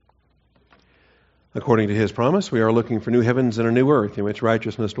According to his promise, we are looking for new heavens and a new earth in which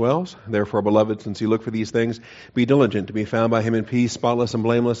righteousness dwells. Therefore, beloved, since you look for these things, be diligent to be found by him in peace, spotless and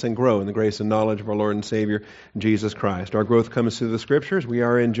blameless, and grow in the grace and knowledge of our Lord and Savior, Jesus Christ. Our growth comes through the Scriptures. We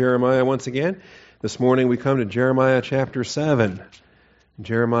are in Jeremiah once again. This morning we come to Jeremiah chapter 7.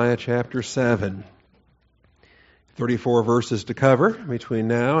 Jeremiah chapter 7. 34 verses to cover between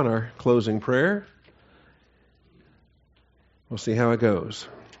now and our closing prayer. We'll see how it goes.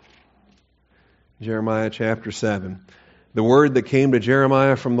 Jeremiah chapter 7. The word that came to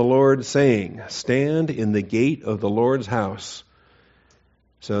Jeremiah from the Lord, saying, Stand in the gate of the Lord's house.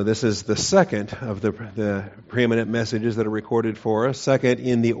 So this is the second of the preeminent messages that are recorded for us. Second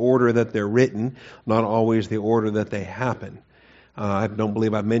in the order that they're written, not always the order that they happen. I don't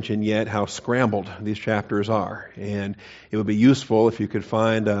believe I've mentioned yet how scrambled these chapters are. And it would be useful if you could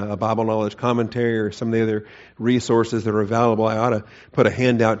find a Bible Knowledge commentary or some of the other resources that are available. I ought to put a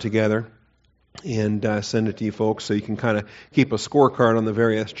handout together and send it to you folks so you can kind of keep a scorecard on the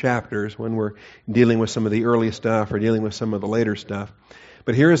various chapters when we're dealing with some of the early stuff or dealing with some of the later stuff.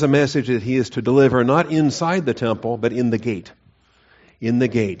 But here is a message that he is to deliver not inside the temple, but in the gate. In the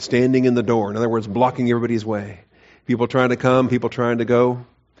gate, standing in the door. In other words, blocking everybody's way. People trying to come, people trying to go,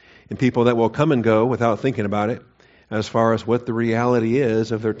 and people that will come and go without thinking about it as far as what the reality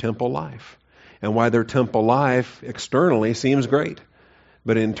is of their temple life and why their temple life externally seems great,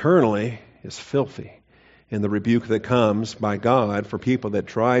 but internally is filthy. And the rebuke that comes by God for people that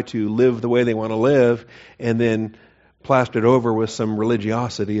try to live the way they want to live and then plaster it over with some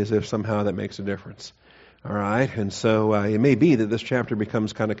religiosity as if somehow that makes a difference. All right, and so it may be that this chapter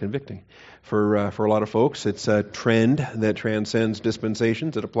becomes kind of convicting for a lot of folks. It's a trend that transcends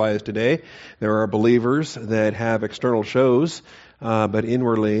dispensations. It applies today. There are believers that have external shows, but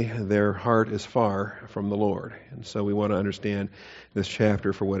inwardly their heart is far from the Lord. And so we want to understand this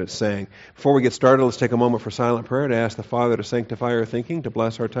chapter for what it's saying. Before we get started, let's take a moment for silent prayer to ask the Father to sanctify our thinking, to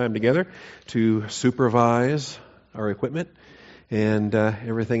bless our time together, to supervise our equipment, and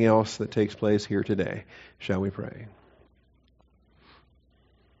everything else that takes place here today. Shall we pray?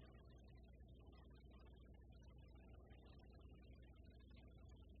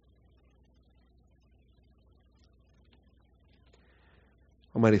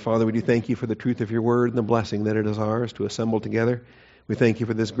 Almighty Father, we do thank you for the truth of your word and the blessing that it is ours to assemble together. We thank you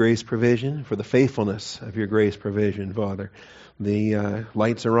for this grace provision, for the faithfulness of your grace provision, Father. The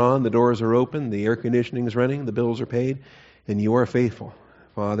lights are on, the doors are open, the air conditioning is running, the bills are paid, and you are faithful.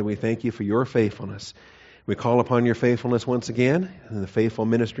 Father, we thank you for your faithfulness. We call upon your faithfulness once again in the faithful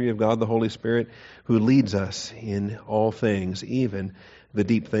ministry of God the Holy Spirit who leads us in all things, even the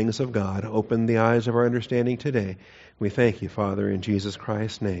deep things of God. Open the eyes of our understanding today. We thank you, Father, in Jesus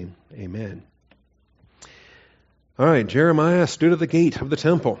Christ's name. Amen. All right, Jeremiah stood at the gate of the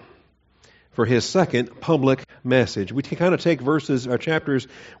temple for his second public message. We can kind of take chapters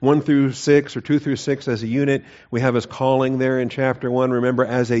 1 through 6 or 2 through 6 as a unit. We have his calling there in chapter 1, remember,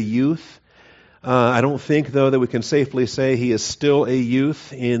 as a youth. I don't think, though, that we can safely say he is still a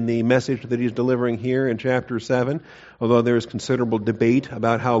youth in the message that he's delivering here in chapter 7, although there is considerable debate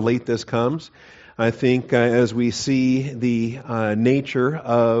about how late this comes. I think as we see the nature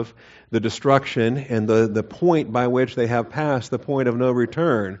of the destruction and the point by which they have passed the point of no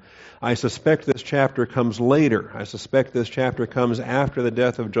return, I suspect this chapter comes later. I suspect this chapter comes after the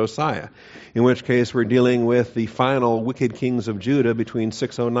death of Josiah, in which case we're dealing with the final wicked kings of Judah between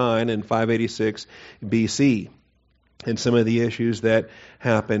 609 and 586 BC, and some of the issues that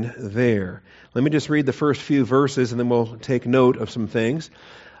happen there. Let me just read the first few verses, and then we'll take note of some things.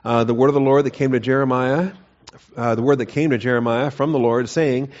 The word of the Lord that came to Jeremiah from the Lord,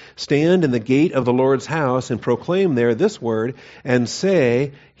 saying, Stand in the gate of the Lord's house and proclaim there this word, and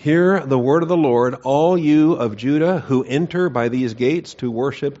say, Hear the word of the Lord, all you of Judah who enter by these gates to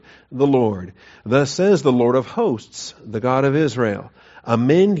worship the Lord. Thus says the Lord of hosts, the God of Israel,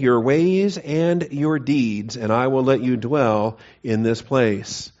 Amend your ways and your deeds, and I will let you dwell in this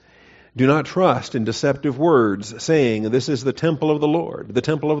place. Do not trust in deceptive words, saying, This is the temple of the Lord, the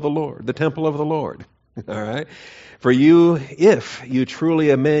temple of the Lord, the temple of the Lord. All right? For you, if you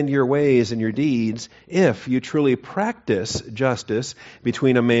truly amend your ways and your deeds, if you truly practice justice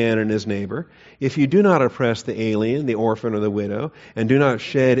between a man and his neighbor, if you do not oppress the alien, the orphan, or the widow, and do not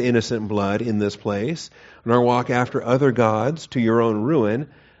shed innocent blood in this place, nor walk after other gods to your own ruin,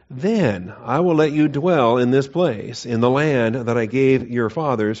 then I will let you dwell in this place, in the land that I gave your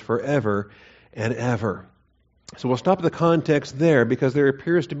fathers forever and ever. So we'll stop the context there because there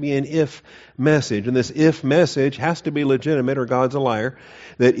appears to be an if message. And this if message has to be legitimate or God's a liar.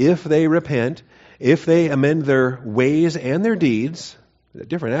 That if they repent, if they amend their ways and their deeds,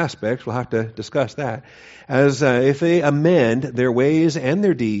 Different aspects, we'll have to discuss that. As if they amend their ways and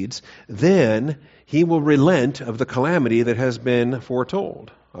their deeds, then he will relent of the calamity that has been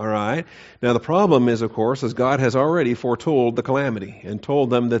foretold. All right? Now the problem is, of course, is God has already foretold the calamity and told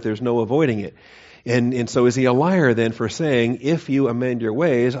them that there's no avoiding it. And so is he a liar then for saying, if you amend your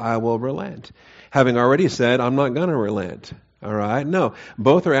ways, I will relent? Having already said, I'm not going to relent. All right? No,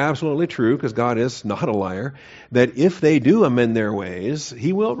 both are absolutely true because God is not a liar, that if they do amend their ways,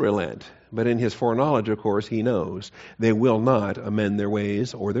 he will relent. But in his foreknowledge, of course, he knows they will not amend their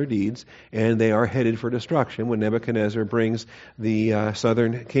ways or their deeds, and they are headed for destruction when Nebuchadnezzar brings the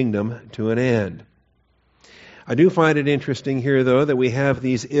southern kingdom to an end. I do find it interesting here, though, that we have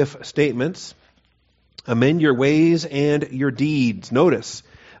these if statements. Amend your ways and your deeds. Notice,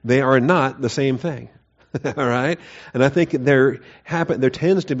 they are not the same thing. All right? And I think there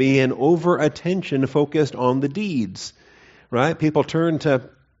tends to be an over-attention focused on the deeds. Right? People turn to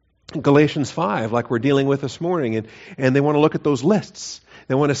Galatians 5, like we're dealing with this morning, and they want to look at those lists.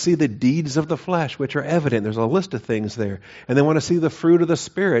 They want to see the deeds of the flesh, which are evident. There's a list of things there. And they want to see the fruit of the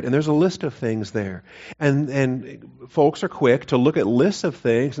Spirit, and there's a list of things there. And folks are quick to look at lists of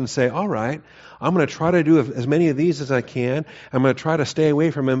things and say, all right, I'm going to try to do as many of these as I can. I'm going to try to stay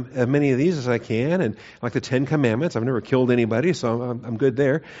away from as many of these as I can. And like the Ten Commandments, I've never killed anybody, so I'm good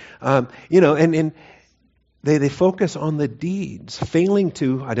there. They focus on the deeds, failing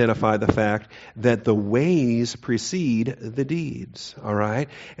to identify the fact that the ways precede the deeds, all right?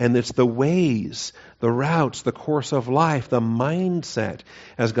 And it's the ways, the routes, the course of life, the mindset.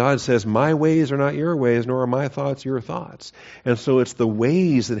 As God says, my ways are not your ways, nor are my thoughts your thoughts. And so it's the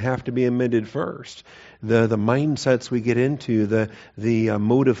ways that have to be amended first. The mindsets we get into, the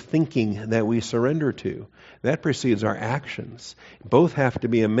mode of thinking that we surrender to, that precedes our actions. Both have to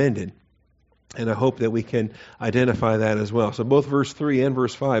be amended. And I hope that we can identify that as well. So both verse 3 and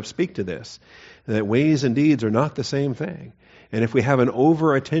verse 5 speak to this, that ways and deeds are not the same thing. And if we have an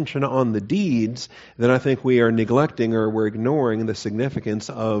over-attention on the deeds, then I think we are neglecting or we're ignoring the significance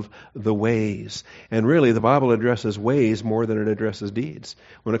of the ways. And really, the Bible addresses ways more than it addresses deeds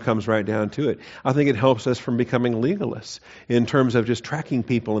when it comes right down to it. I think it helps us from becoming legalists in terms of just tracking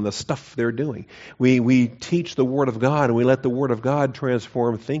people and the stuff they're doing. We teach the Word of God, and we let the Word of God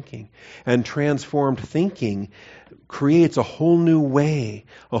transform thinking. And transformed thinking creates a whole new way,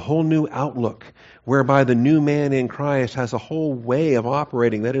 a whole new outlook, whereby the new man in Christ has a whole way of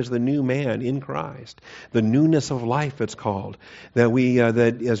operating. That is the new man in Christ. The newness of life, it's called.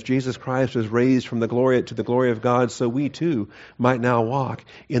 That as Jesus Christ was raised from the glory to the glory of God, so we too might now walk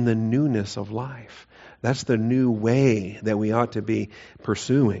in the newness of life. That's the new way that we ought to be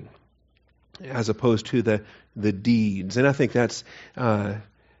pursuing, as opposed to the deeds. And I think that's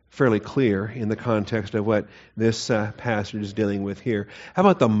fairly clear in the context of what this passage is dealing with here. How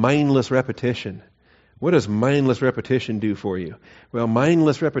about the mindless repetition? What does mindless repetition do for you? Well,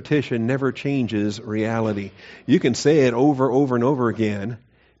 mindless repetition never changes reality. You can say it over and over again.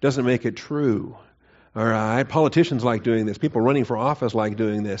 It doesn't make it true. All right? Politicians like doing this. People running for office like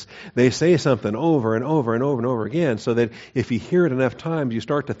doing this. They say something over and over and over and over again so that if you hear it enough times, you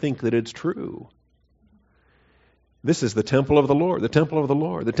start to think that it's true. This is the temple of the Lord, the temple of the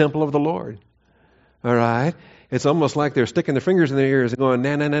Lord, the temple of the Lord. All right? It's almost like they're sticking their fingers in their ears and going,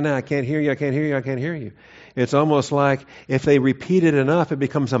 no, I can't hear you, I can't hear you, I can't hear you. It's almost like if they repeat it enough, it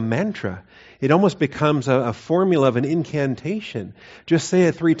becomes a mantra. It almost becomes a formula of an incantation. Just say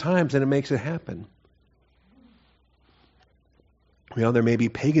it 3 times and it makes it happen. Well, there may be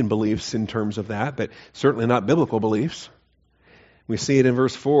pagan beliefs in terms of that, but certainly not biblical beliefs. We see it in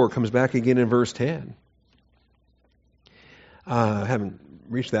verse 4, comes back again in verse 10. I haven't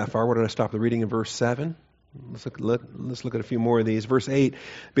reached that far. Where did I stop the reading in verse 7? Let's look at a few more of these. Verse 8,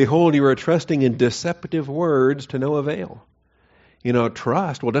 behold, you are trusting in deceptive words to no avail.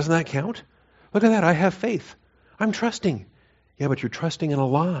 Trust. Well, doesn't that count? Look at that. I have faith. I'm trusting. Yeah, but you're trusting in a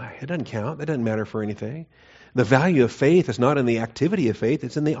lie. It doesn't count. That doesn't matter for anything. The value of faith is not in the activity of faith.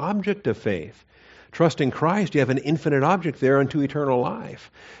 It's in the object of faith. Trust in Christ, you have an infinite object there unto eternal life.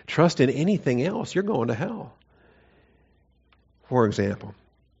 Trust in anything else, you're going to hell. For example,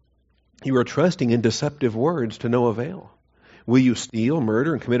 you are trusting in deceptive words to no avail. Will you steal,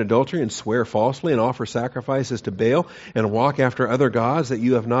 murder, and commit adultery, and swear falsely, and offer sacrifices to Baal, and walk after other gods that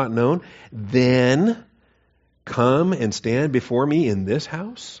you have not known? Then come and stand before me in this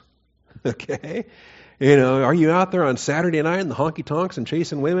house? Okay? Are you out there on Saturday night in the honky-tonks and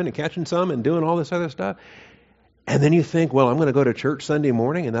chasing women and catching some and doing all this other stuff? And then you think, well, I'm going to go to church Sunday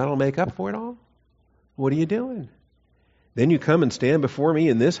morning and that'll make up for it all? What are you doing? Then you come and stand before me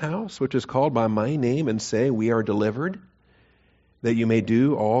in this house, which is called by my name, and say, we are delivered. that you may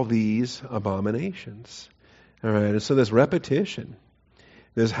do all these abominations. All right, and so this repetition,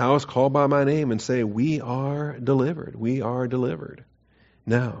 this house called by my name, and say, we are delivered. We are delivered.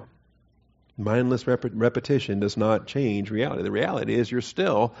 Now, mindless repetition does not change reality. The reality is you're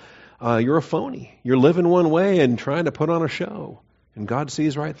a phony. You're living one way and trying to put on a show. And God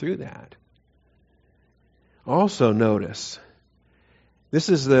sees right through that. Also notice, this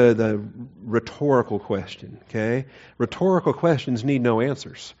is the rhetorical question, okay? Rhetorical questions need no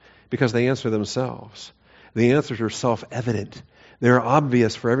answers because they answer themselves. The answers are self-evident. They're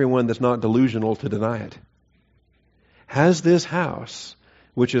obvious for everyone that's not delusional to deny it. Has this house,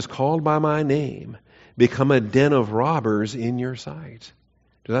 which is called by my name, become a den of robbers in your sight?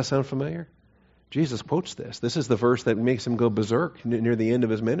 Does that sound familiar? Jesus quotes this. This is the verse that makes him go berserk near the end of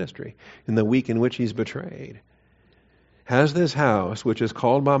his ministry, in the week in which he's betrayed. Has this house, which is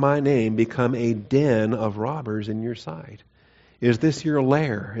called by my name, become a den of robbers in your sight? Is this your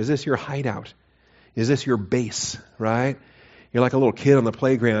lair? Is this your hideout? Is this your base, right? You're like a little kid on the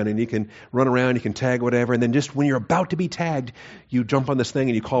playground and you can run around, you can tag whatever, and then just when you're about to be tagged, you jump on this thing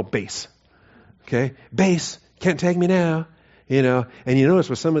and you call base. Okay? Base, can't tag me now. And you notice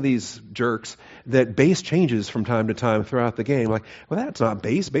with some of these jerks that base changes from time to time throughout the game. Like, well, that's not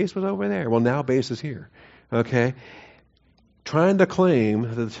base. Base was over there. Well, now base is here. Okay? Trying to claim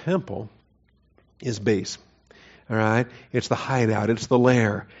that the temple is base. All right? It's the hideout. It's the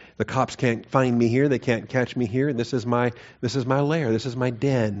lair. The cops can't find me here. They can't catch me here. This is my lair. This is my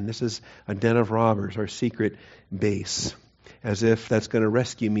den. This is a den of robbers, our secret base. As if that's going to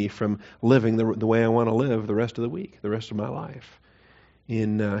rescue me from living the way I want to live the rest of the week, the rest of my life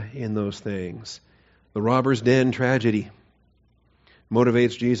in those things. The robber's den tragedy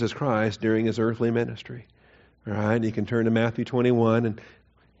motivates Jesus Christ during his earthly ministry. All right, you can turn to Matthew 21, and it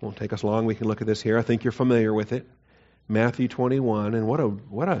won't take us long. We can look at this here. I think you're familiar with it. Matthew 21, and what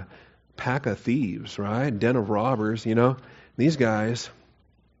a pack of thieves, right? Den of robbers, These guys,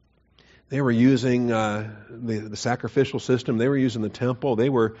 they were using the sacrificial system. They were using the temple. They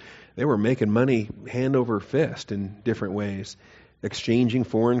were making money hand over fist in different ways, exchanging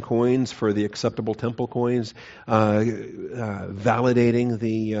foreign coins for the acceptable temple coins, validating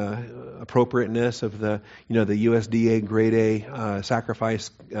the appropriateness of the USDA grade A sacrifice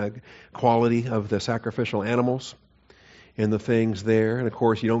quality of the sacrificial animals and the things there. And of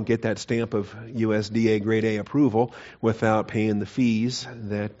course, you don't get that stamp of USDA grade A approval without paying the fees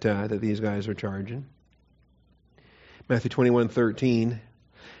that these guys are charging. Matthew 21:13,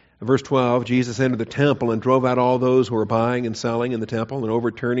 verse 12, Jesus entered the temple and drove out all those who were buying and selling in the temple and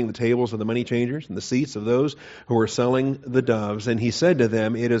overturning the tables of the money changers and the seats of those who were selling the doves. And he said to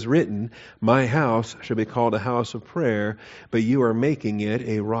them, it is written, my house shall be called a house of prayer, but you are making it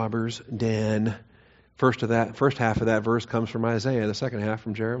a robber's den. First half of that verse comes from Isaiah, the second half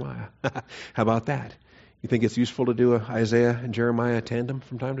from Jeremiah. How about that? You think it's useful to do a Isaiah and Jeremiah tandem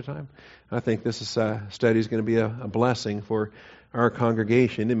from time to time? I think this study is going to be a blessing for our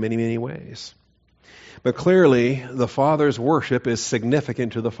congregation in many, many ways. But clearly, the Father's worship is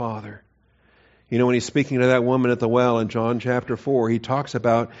significant to the Father. When he's speaking to that woman at the well in John chapter 4, he talks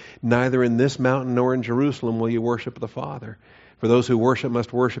about neither in this mountain nor in Jerusalem will you worship the Father. For those who worship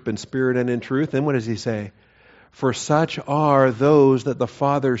must worship in spirit and in truth. And what does he say? For such are those that the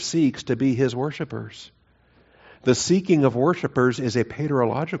Father seeks to be his worshipers. The seeking of worshipers is a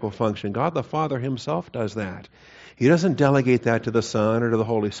paterological function. God the Father himself does that. He doesn't delegate that to the Son or to the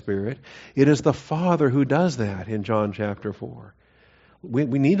Holy Spirit. It is the Father who does that in John chapter 4. We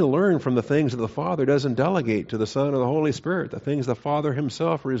need to learn from the things that the Father doesn't delegate to the Son or the Holy Spirit, the things the Father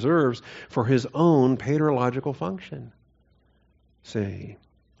himself reserves for his own paterological function. See,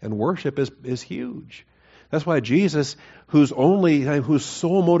 and worship is huge. That's why Jesus, whose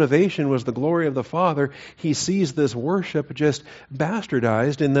sole motivation was the glory of the Father, he sees this worship just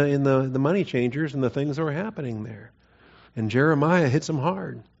bastardized in the money changers and the things that were happening there. And Jeremiah hits them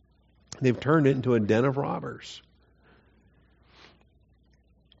hard. They've turned it into a den of robbers.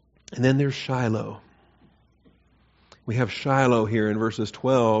 And then there's Shiloh. We have Shiloh here in verses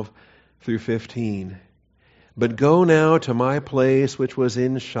 12 through 15. But go now to my place which was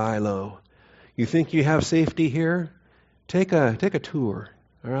in Shiloh. You think you have safety here? Take a tour,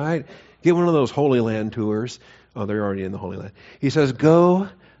 all right? Get one of those Holy Land tours. Oh, they're already in the Holy Land. He says, go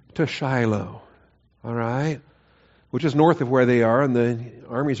to Shiloh, all right? Which is north of where they are, and the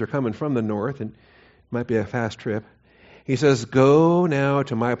armies are coming from the north, and it might be a fast trip. He says, go now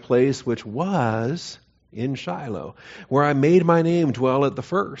to my place which was in Shiloh, where I made my name dwell at the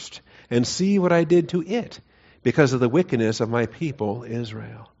first, and see what I did to it, because of the wickedness of my people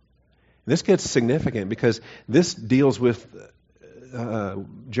Israel. This gets significant because this deals with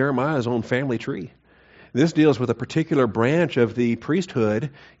Jeremiah's own family tree. This deals with a particular branch of the priesthood,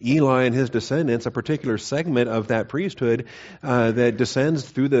 Eli and his descendants, a particular segment of that priesthood that descends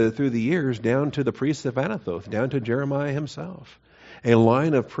through the years down to the priests of Anathoth, down to Jeremiah himself. A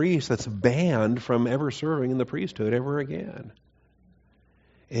line of priests that's banned from ever serving in the priesthood ever again.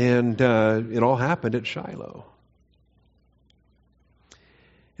 And it all happened at Shiloh.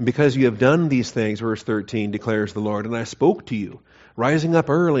 And because you have done these things, verse 13 declares the Lord, and I spoke to you, rising up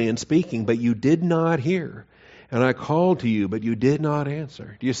early and speaking, but you did not hear. And I called to you, but you did not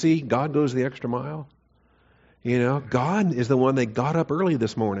answer. Do you see? God goes the extra mile. You know, God is the one that got up early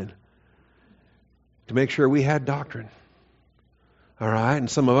this morning to make sure we had doctrine. All right? And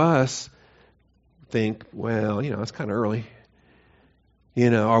some of us think, well, it's kind of early.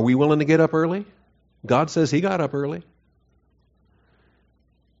 Are we willing to get up early? God says he got up early.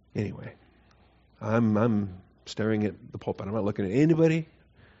 Anyway, I'm staring at the pulpit. I'm not looking at anybody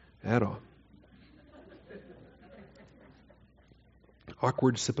at all.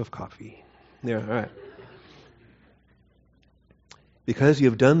 Awkward sip of coffee. Yeah, all right. Because you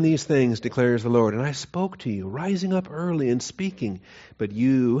have done these things, declares the Lord, and I spoke to you, rising up early and speaking, but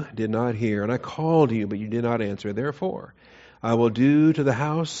you did not hear, and I called you, but you did not answer. Therefore, I will do to the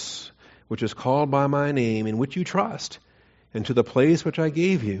house which is called by my name, in which you trust, and to the place which I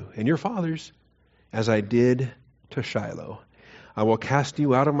gave you and your fathers, as I did to Shiloh. I will cast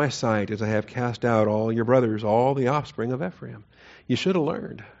you out of my sight, as I have cast out all your brothers, all the offspring of Ephraim. You should have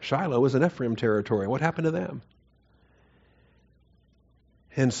learned. Shiloh was an Ephraim territory. What happened to them?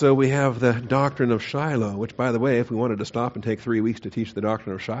 And so we have the doctrine of Shiloh, which, by the way, if we wanted to stop and take 3 weeks to teach the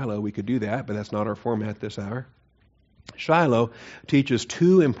doctrine of Shiloh, we could do that, but that's not our format this hour. Shiloh teaches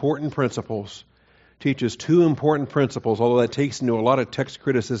two important principles. Although that takes into a lot of text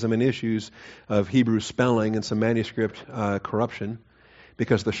criticism and issues of Hebrew spelling and some manuscript corruption,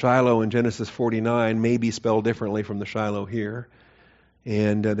 because the Shiloh in Genesis 49 may be spelled differently from the Shiloh here.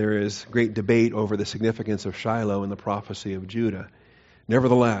 And there is great debate over the significance of Shiloh in the prophecy of Judah.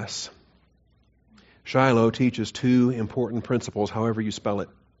 Nevertheless, Shiloh teaches two important principles, however you spell it.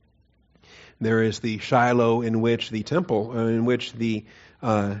 There is the Shiloh in which the temple, in which the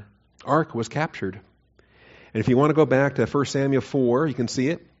ark was captured. And if you want to go back to 1 Samuel 4, you can see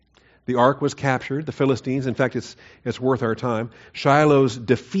it. The ark was captured, the Philistines. In fact, it's worth our time. Shiloh's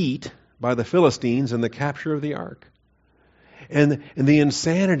defeat by the Philistines and the capture of the ark. And the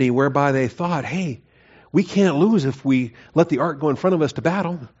insanity whereby they thought, hey, we can't lose if we let the ark go in front of us to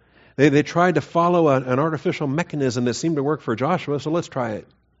battle. They tried to follow an artificial mechanism that seemed to work for Joshua, so let's try it.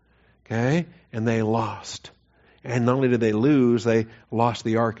 Okay? And they lost. And not only did they lose, they lost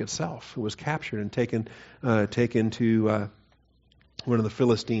the ark itself. It was captured and taken to one of the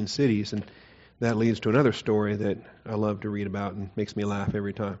Philistine cities. And that leads to another story that I love to read about and makes me laugh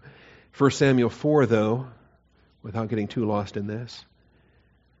every time. 1 Samuel 4, though, without getting too lost in this.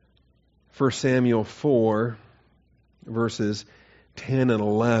 1 Samuel 4, verses 10 and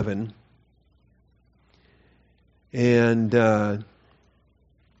 11. And so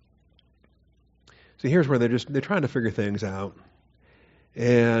here's where they're trying to figure things out.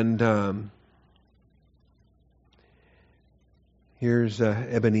 And here's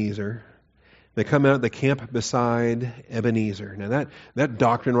Ebenezer. They come out, they camp beside Ebenezer. Now that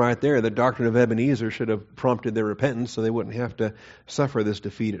doctrine right there, the doctrine of Ebenezer, should have prompted their repentance so they wouldn't have to suffer this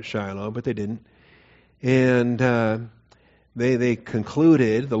defeat at Shiloh, but they didn't. And they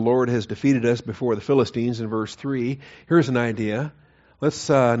concluded, the Lord has defeated us before the Philistines in verse 3. Here's an idea. Let's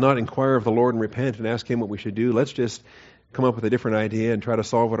not inquire of the Lord and repent and ask Him what we should do. Let's just come up with a different idea and try to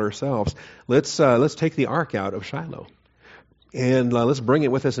solve it ourselves. Let's take the ark out of Shiloh. And let's bring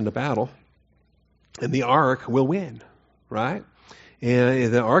it with us into battle. And the ark will win, right?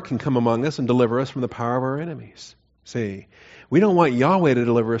 And the ark can come among us and deliver us from the power of our enemies. See, we don't want Yahweh to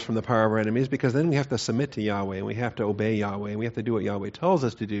deliver us from the power of our enemies, because then we have to submit to Yahweh and we have to obey Yahweh and we have to do what Yahweh tells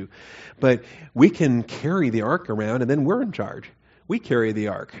us to do. But we can carry the ark around and then we're in charge. We carry the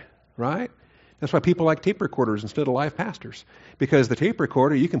ark, right? That's why people like tape recorders instead of live pastors. Because the tape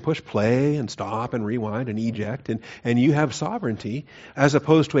recorder, you can push play and stop and rewind and eject, and you have sovereignty, as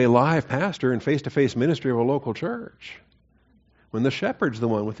opposed to a live pastor and face-to-face ministry of a local church, when the shepherd's the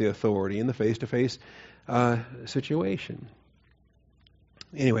one with the authority in the face-to-face situation.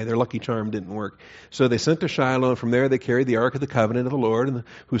 Anyway, their lucky charm didn't work. So they sent to Shiloh, and from there they carried the Ark of the Covenant of the Lord,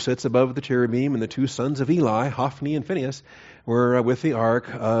 who sits above the cherubim, and the two sons of Eli, Hophni and Phinehas, were with the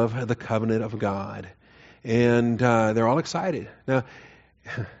Ark of the Covenant of God. And they're all excited. Now,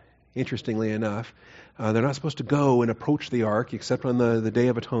 interestingly enough. They're not supposed to go and approach the ark except on the Day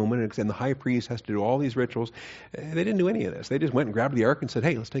of Atonement, and the high priest has to do all these rituals. They didn't do any of this. They just went and grabbed the ark and said,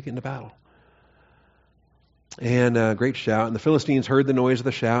 hey, let's take it into battle. And a great shout. And the Philistines heard the noise of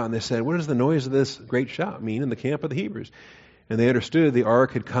the shout, and they said, what does the noise of this great shout mean in the camp of the Hebrews? And they understood the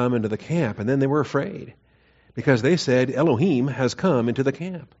ark had come into the camp, and then they were afraid, because they said, Elohim has come into the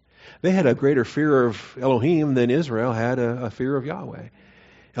camp. They had a greater fear of Elohim than Israel had a fear of Yahweh.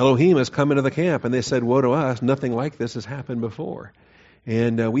 Elohim has come into the camp, and they said, woe to us, nothing like this has happened before.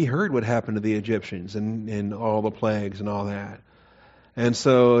 And we heard what happened to the Egyptians and all the plagues and all that. And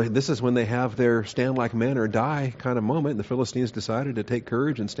so this is when they have their stand like men or die kind of moment, and the Philistines decided to take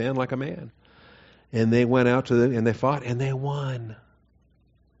courage and stand like a man. And they went out and they fought, and they won.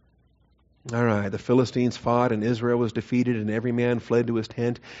 All right, the Philistines fought, and Israel was defeated, and every man fled to his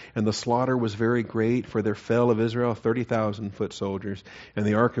tent, and the slaughter was very great, for there fell of Israel 30,000 foot soldiers. And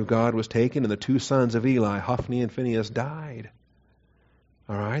the ark of God was taken, and the two sons of Eli, Hophni and Phinehas, died.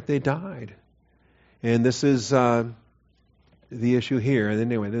 All right, they died. And this is the issue here. And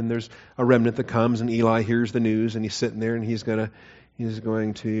anyway, then there's a remnant that comes, and Eli hears the news, and he's sitting there, and he's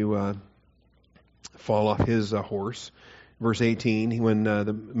going to fall off his horse. Verse 18, when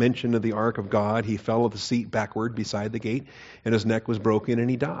the mention of the ark of God, he fell of the seat backward beside the gate, and his neck was broken, and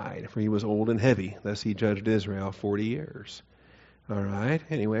he died, for he was old and heavy. Thus he judged Israel 40 years. All right,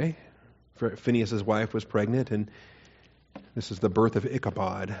 anyway, Phinehas' wife was pregnant, and this is the birth of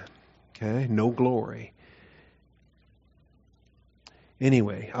Ichabod. Okay, no glory.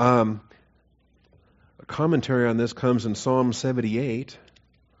 Anyway, a commentary on this comes in Psalm 78,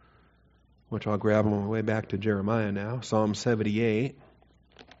 which I'll grab on my way back to Jeremiah now. Psalm 78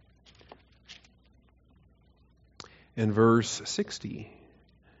 and verse 60.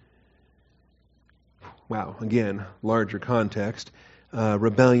 Wow, again, larger context.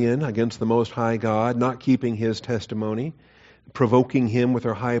 Rebellion against the Most High God, not keeping His testimony, provoking Him with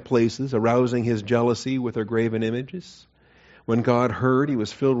their high places, arousing His jealousy with their graven images. When God heard, He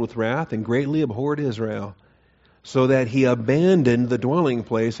was filled with wrath and greatly abhorred Israel, so that He abandoned the dwelling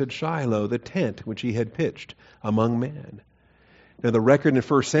place at Shiloh, the tent which He had pitched among men. Now the record in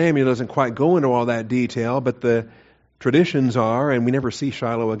 1 Samuel doesn't quite go into all that detail, but the traditions are, and we never see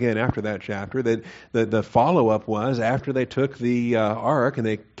Shiloh again after that chapter, that the follow-up was after they took the ark and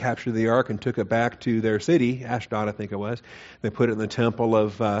they captured the ark and took it back to their city, Ashdod I think it was, they put it in the temple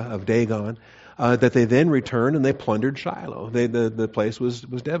of Dagon, that they then returned and they plundered Shiloh. The place was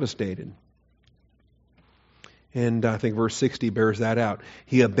devastated. And I think verse 60 bears that out.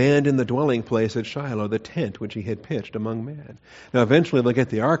 He abandoned the dwelling place at Shiloh, the tent which he had pitched among men. Now eventually they'll get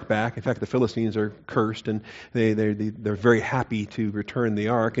the ark back. In fact, the Philistines are cursed, and they're very happy to return the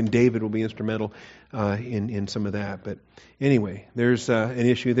ark, and David will be instrumental in some of that. But anyway, there's an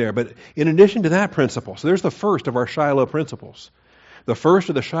issue there. But in addition to that principle, so there's the first of our Shiloh principles. The first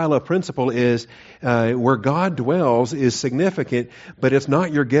of the Shiloh principle is where God dwells is significant, but it's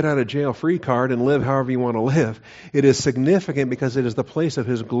not your get-out-of-jail-free card and live however you want to live. It is significant because it is the place of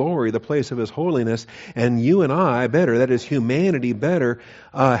His glory, the place of His holiness, and you and I better, that is humanity better,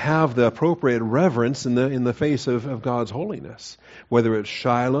 have the appropriate reverence in the face of God's holiness, whether it's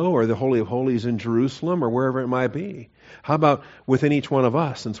Shiloh or the Holy of Holies in Jerusalem or wherever it might be. How about within each one of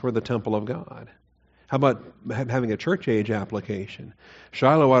us, since we're the temple of God? How about having a church age application?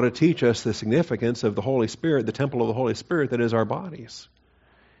 Shiloh ought to teach us the significance of the Holy Spirit, the temple of the Holy Spirit that is our bodies.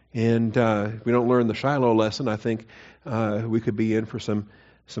 And if we don't learn the Shiloh lesson, I think we could be in for some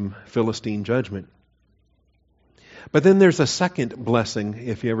Philistine judgment. But then there's a second blessing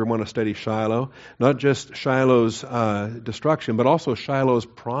if you ever want to study Shiloh. Not just Shiloh's destruction, but also Shiloh's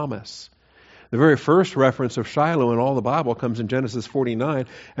promise. The very first reference of Shiloh in all the Bible comes in Genesis 49,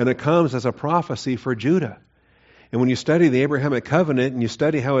 and it comes as a prophecy for Judah. And when you study the Abrahamic covenant and you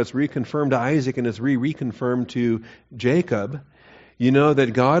study how it's reconfirmed to Isaac and it's reconfirmed to Jacob, you know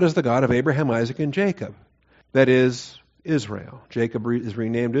that God is the God of Abraham, Isaac, and Jacob. That is Israel. Jacob is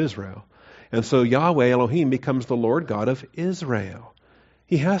renamed Israel. And so Yahweh Elohim becomes the Lord God of Israel.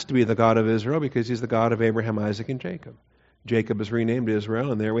 He has to be the God of Israel because He's the God of Abraham, Isaac, and Jacob. Jacob is renamed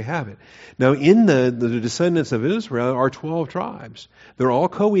Israel, and there we have it. Now, in the descendants of Israel are 12 tribes. They're all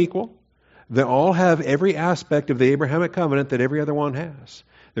co-equal. They all have every aspect of the Abrahamic covenant that every other one has.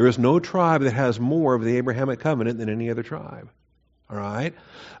 There is no tribe that has more of the Abrahamic covenant than any other tribe. All right?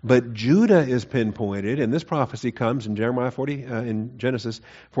 But Judah is pinpointed, and this prophecy comes in in Genesis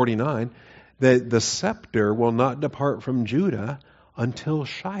 49, that the scepter will not depart from Judah until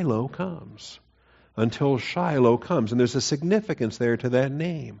Shiloh comes. until Shiloh comes. And there's a significance there to that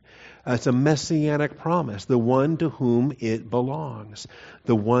name. It's a messianic promise, the one to whom it belongs,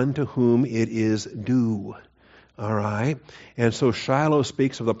 the one to whom it is due. All right? And so Shiloh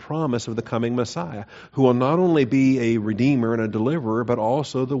speaks of the promise of the coming Messiah, who will not only be a redeemer and a deliverer, but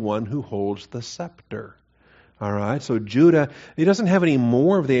also the one who holds the scepter. All right? So Judah, it doesn't have any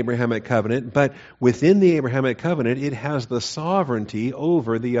more of the Abrahamic covenant, but within the Abrahamic covenant, it has the sovereignty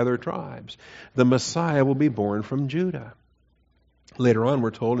over the other tribes. The Messiah will be born from Judah. Later on,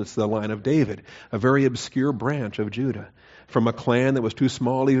 we're told it's the line of David, a very obscure branch of Judah, from a clan that was too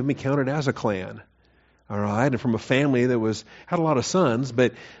small to even be counted as a clan. All right, and from a family that had a lot of sons,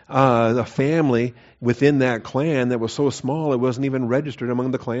 but a family within that clan that was so small it wasn't even registered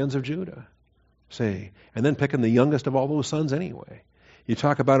among the clans of Judah. See, and then picking the youngest of all those sons anyway. You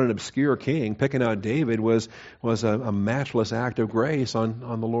talk about an obscure king. Picking out David was a matchless act of grace on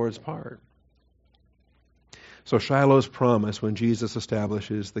the Lord's part. So Shiloh's promise when Jesus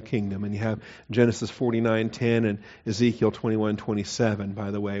establishes the kingdom, and you have Genesis 49:10 and Ezekiel 21:27, by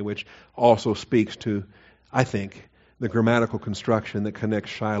the way, which also speaks to, I think, the grammatical construction that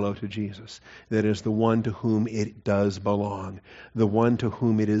connects Shiloh to Jesus. That is the one to whom it does belong, the one to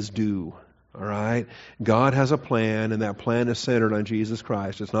whom it is due. All right? God has a plan, and that plan is centered on Jesus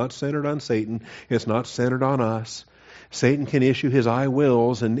Christ. It's not centered on Satan. It's not centered on us. Satan can issue his I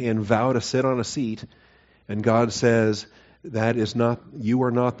wills and vow to sit on a seat. And God says, you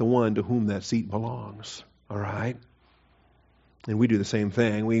are not the one to whom that seat belongs. All right? And we do the same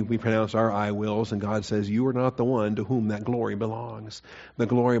thing. We pronounce our I wills, and God says, you are not the one to whom that glory belongs. The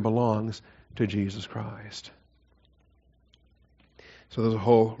glory belongs to Jesus Christ. So there's a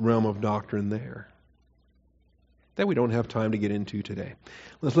whole realm of doctrine there that we don't have time to get into today.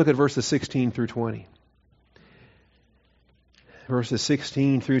 Let's look at verses 16 through 20. Verses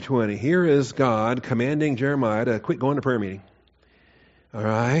 16 through 20. Here is God commanding Jeremiah to quit going to prayer meeting. All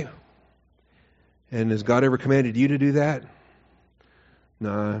right? And has God ever commanded you to do that?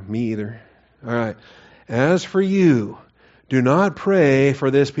 Nah, me either. All right. As for you, do not pray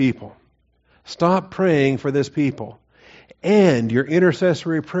for this people. Stop praying for this people. And your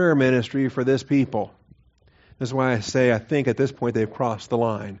intercessory prayer ministry for this people. This is why I say I think at this point they've crossed the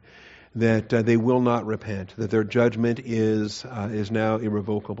line. That they will not repent, that their judgment is now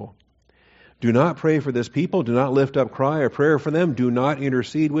irrevocable. Do not pray for this people. Do not lift up cry or prayer for them. Do not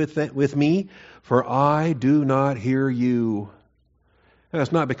intercede with me, for I do not hear you. And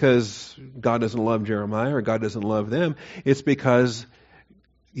it's not because God doesn't love Jeremiah or God doesn't love them. It's because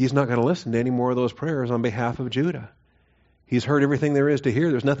He's not going to listen to any more of those prayers on behalf of Judah. He's heard everything there is to hear.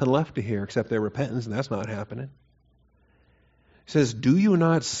 There's nothing left to hear except their repentance, and that's not happening. He says, do you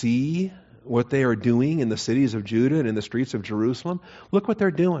not see what they are doing in the cities of Judah and in the streets of Jerusalem? Look what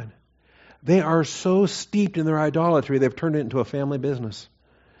they're doing. They are so steeped in their idolatry, they've turned it into a family business.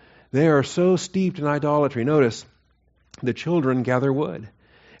 They are so steeped in idolatry. Notice, the children gather wood,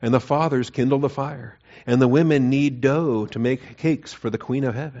 and the fathers kindle the fire, and the women knead dough to make cakes for the Queen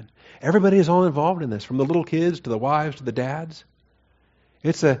of Heaven. Everybody is all involved in this, from the little kids to the wives to the dads.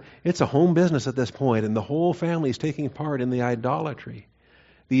 It's a home business at this point, and the whole family is taking part in the idolatry.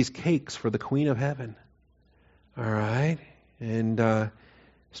 These cakes for the Queen of Heaven. All right? And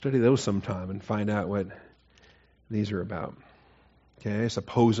study those sometime and find out what these are about. Okay?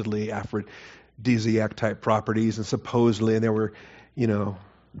 Supposedly aphrodisiac type properties, and supposedly they were,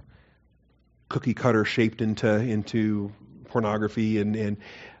 cookie cutter shaped into pornography and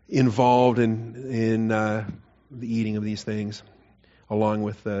involved in the eating of these things, along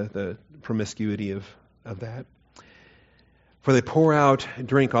with the promiscuity of that. For they pour out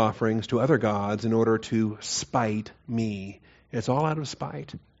drink offerings to other gods in order to spite me. It's all out of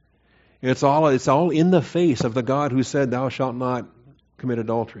spite. It's all in the face of the God who said, thou shalt not commit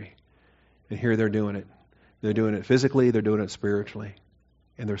adultery. And here they're doing it. They're doing it physically, they're doing it spiritually.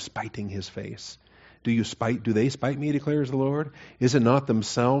 And they're spiting his face. Do they spite me, declares the Lord? Is it not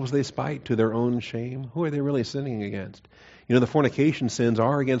themselves they spite to their own shame? Who are they really sinning against? The fornication sins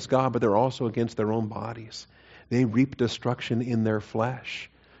are against God, but they're also against their own bodies. They reap destruction in their flesh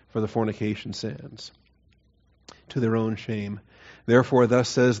for the fornication sins, to their own shame. Therefore, thus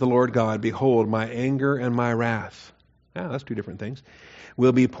says the Lord God, behold, my anger and my wrath, that's two different things,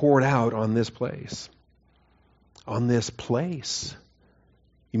 will be poured out on this place. On this place.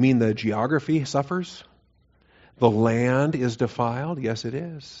 You mean the geography suffers? The land is defiled? Yes, it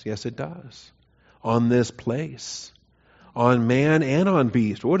is. Yes, it does. On this place. On man and on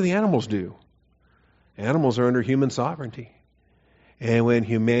beast. What do the animals do? Animals are under human sovereignty. And when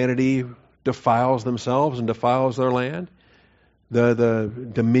humanity defiles themselves and defiles their land, The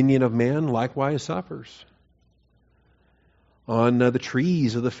dominion of man likewise suffers. On the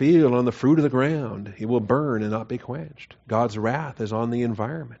trees of the field, on the fruit of the ground, it will burn and not be quenched. God's wrath is on the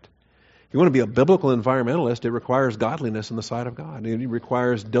environment. If you want to be a biblical environmentalist, it requires godliness in the sight of God. It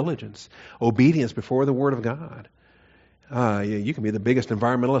requires diligence, obedience before the Word of God. You can be the biggest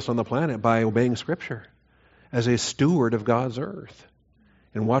environmentalist on the planet by obeying Scripture as a steward of God's earth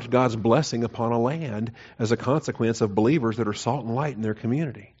and watch God's blessing upon a land as a consequence of believers that are salt and light in their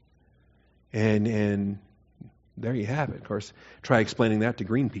community. And there you have it. Of course, try explaining that to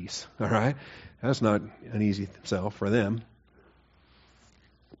Greenpeace, all right? That's not an easy sell for them,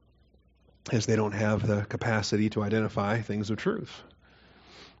 as they don't have the capacity to identify things of truth.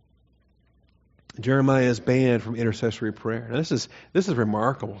 Jeremiah is banned from intercessory prayer. Now, this is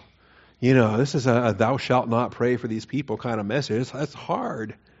remarkable. This is a thou shalt not pray for these people kind of message. That's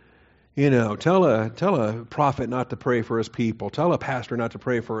hard. Tell a prophet not to pray for his people. Tell a pastor not to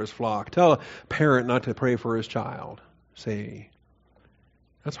pray for his flock. Tell a parent not to pray for his child. See,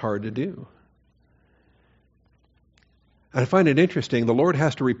 that's hard to do. I find it interesting. The Lord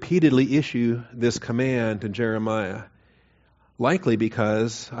has to repeatedly issue this command to Jeremiah, likely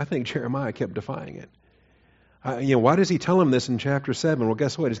because I think Jeremiah kept defying it. Why does he tell him this in chapter 7? Well,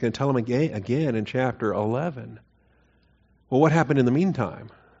 guess what? He's going to tell him again in chapter 11. Well, what happened in the meantime?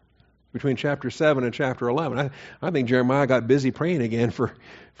 Between chapter 7 and chapter 11. I think Jeremiah got busy praying again for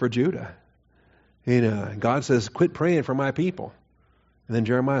Judah. God says, quit praying for my people. And then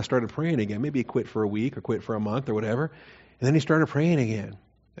Jeremiah started praying again. Maybe he quit for a week or quit for a month or whatever. And then he started praying again.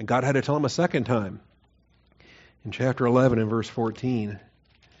 And God had to tell him a second time. In chapter 11 and verse 14,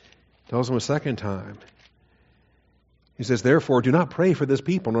 tells him a second time. He says, therefore, do not pray for this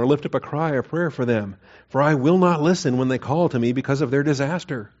people, nor lift up a cry or prayer for them, for I will not listen when they call to me because of their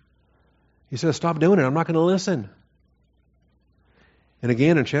disaster. He says, stop doing it. I'm not going to listen. And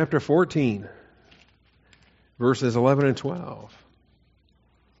again in chapter 14, verses 11 and 12.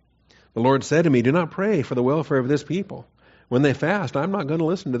 The Lord said to me, do not pray for the welfare of this people. When they fast, I'm not going to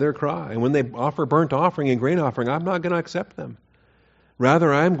listen to their cry. And when they offer burnt offering and grain offering, I'm not going to accept them.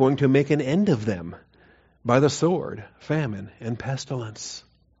 Rather, I'm going to make an end of them by the sword, famine, and pestilence.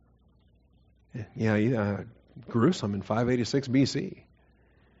 Gruesome in 586 BC.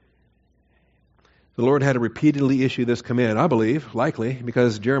 The Lord had to repeatedly issue this command, I believe, likely,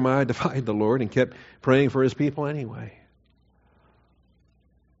 because Jeremiah defied the Lord and kept praying for his people anyway.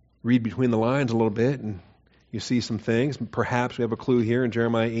 Read between the lines a little bit and you see some things. Perhaps we have a clue here in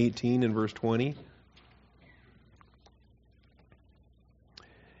Jeremiah 18 and verse 20.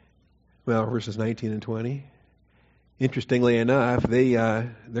 Well, verses 19 and 20. Interestingly enough,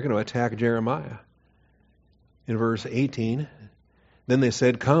 they're going to attack Jeremiah. In verse 18, then they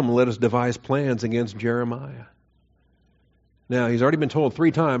said, come, let us devise plans against Jeremiah. Now, he's already been told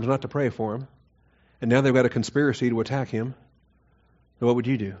 3 times not to pray for him, and now they've got a conspiracy to attack him. So what would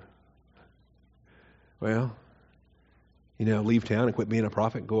you do? Well, leave town and quit being a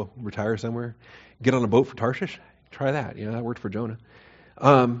prophet and go retire somewhere. Get on a boat for Tarshish. Try that. That worked for Jonah.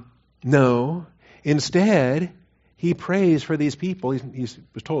 No. Instead, he prays for these people. He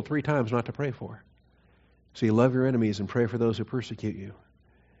was told 3 times not to pray for. So you love your enemies and pray for those who persecute you.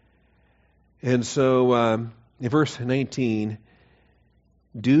 And so in verse 19,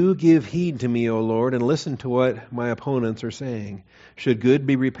 do give heed to me, O Lord, and listen to what my opponents are saying. Should good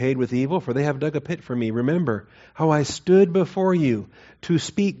be repaid with evil? For they have dug a pit for me. Remember how I stood before you to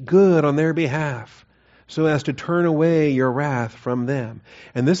speak good on their behalf, so as to turn away your wrath from them.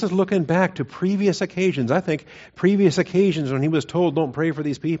 And this is looking back to previous occasions. I think previous occasions when he was told, don't pray for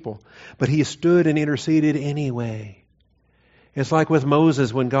these people. But he stood and interceded anyway. It's like with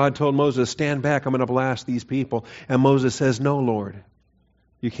Moses when God told Moses, stand back, I'm going to blast these people. And Moses says, no, Lord,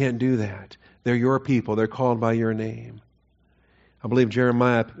 you can't do that. They're your people. They're called by your name. I believe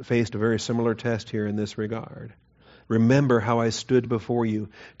Jeremiah faced a very similar test here in this regard. Remember how I stood before you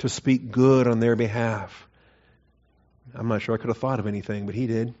to speak good on their behalf. I'm not sure I could have thought of anything, but he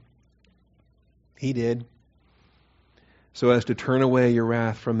did. He did. So as to turn away your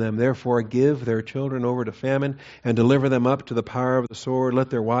wrath from them. Therefore give their children over to famine and deliver them up to the power of the sword. Let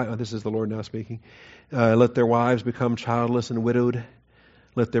their wives, this is the Lord now speaking, let their wives become childless and widowed.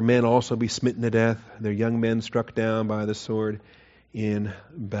 Let their men also be smitten to death, their young men struck down by the sword in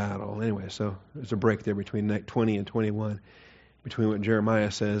battle. Anyway, so there's a break there between 20 and 21, between what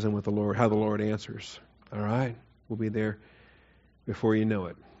Jeremiah says and what the Lord, how the Lord answers. All right? We'll be there before you know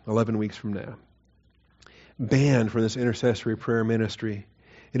it, 11 weeks from now. Banned from this intercessory prayer ministry.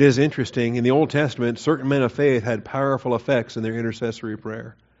 It is interesting, in the Old Testament, certain men of faith had powerful effects in their intercessory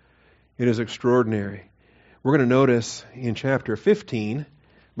prayer. It is extraordinary. We're going to notice in chapter 15,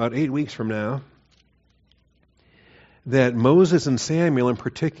 about 8 weeks from now, that Moses and Samuel in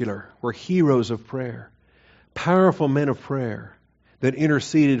particular were heroes of prayer, powerful men of prayer that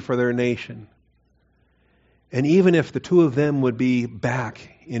interceded for their nation. And even if the two of them would be back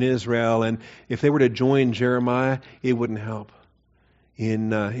in Israel, and if they were to join Jeremiah, it wouldn't help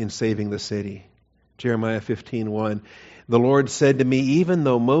in saving the city. Jeremiah 15:1. The Lord said to me, even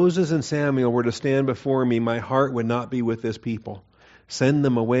though Moses and Samuel were to stand before me, my heart would not be with this people. Send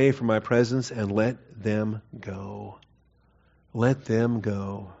them away from my presence and let them go. Let them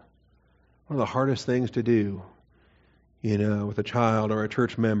go. One of the hardest things to do, with a child or a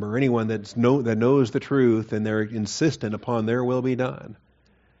church member, or anyone that knows the truth and they're insistent upon their will be done.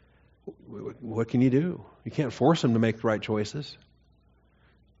 What can you do? You can't force them to make the right choices.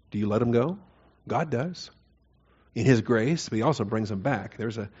 Do you let them go? God does. In His grace, but He also brings them back.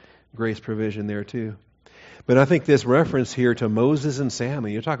 There's a grace provision there too. But I think this reference here to Moses and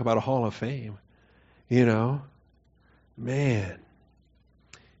Samuel, you talk about a hall of fame. Man,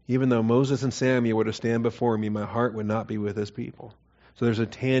 even though Moses and Samuel were to stand before me, my heart would not be with this people. So there's a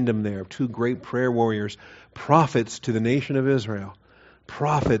tandem there of two great prayer warriors, prophets to the nation of Israel,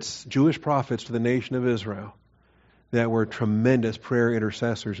 Jewish prophets to the nation of Israel, that were tremendous prayer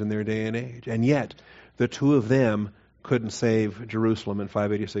intercessors in their day and age. And yet, the two of them couldn't save Jerusalem in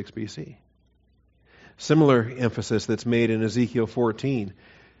 586 BC. Similar emphasis that's made in Ezekiel 14.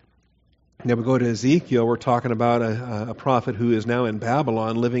 Now we go to Ezekiel, we're talking about a prophet who is now in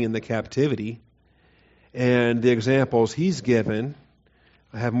Babylon living in the captivity. And the examples he's given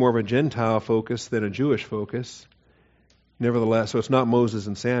have more of a Gentile focus than a Jewish focus. Nevertheless, so it's not Moses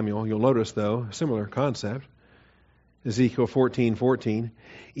and Samuel. You'll notice, though, a similar concept. Ezekiel 14:14.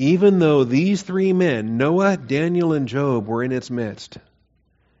 Even though these three men, Noah, Daniel, and Job, were in its midst.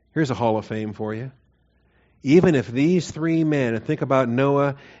 Here's a hall of fame for you. Even if these three men, and think about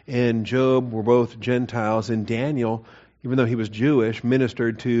Noah and Job were both Gentiles, and Daniel, even though he was Jewish,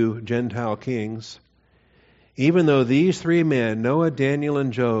 ministered to Gentile kings. Even though these three men, Noah, Daniel,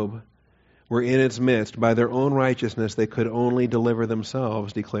 and Job, were in its midst, by their own righteousness they could only deliver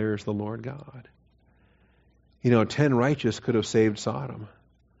themselves, declares the Lord God. 10 righteous could have saved Sodom.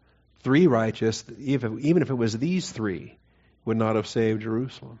 3 righteous, even if it was these 3, would not have saved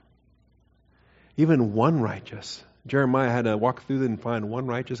Jerusalem. Even 1 righteous. Jeremiah had to walk through and find 1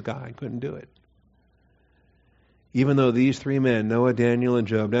 righteous guy. Couldn't do it. Even though these 3 men, Noah, Daniel, and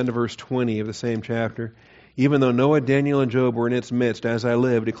Job, down to verse 20 of the same chapter, even though Noah, Daniel, and Job were in its midst, as I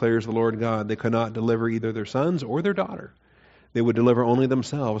live, declares the Lord God, they could not deliver either their sons or their daughter. They would deliver only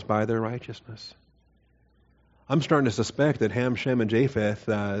themselves by their righteousness. I'm starting to suspect that Ham, Shem, and Japheth,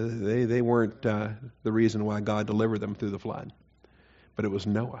 they weren't the reason why God delivered them through the flood. But it was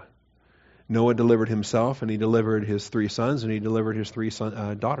Noah. Noah delivered himself, and he delivered his 3 sons, and he delivered his 3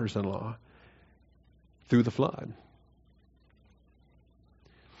 daughters-in-law through the flood.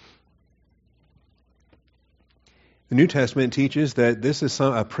 The New Testament teaches that this is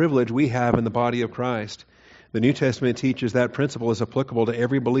a privilege we have in the body of Christ. The New Testament teaches that principle is applicable to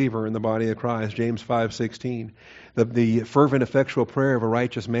every believer in the body of Christ. James 5:16. The fervent, effectual prayer of a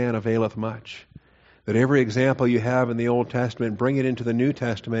righteous man availeth much. That every example you have in the Old Testament, bring it into the New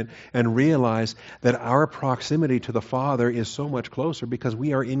Testament and realize that our proximity to the Father is so much closer because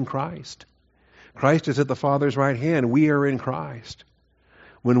we are in Christ. Christ is at the Father's right hand. We are in Christ.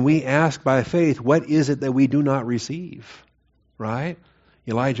 When we ask by faith, what is it that we do not receive? Right?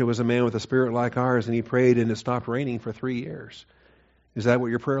 Elijah was a man with a spirit like ours, and he prayed and it stopped raining for 3 years. Is that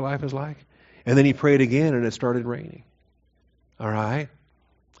what your prayer life is like? And then he prayed again and it started raining. All right?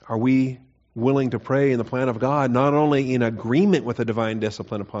 Are we willing to pray in the plan of God, not only in agreement with the divine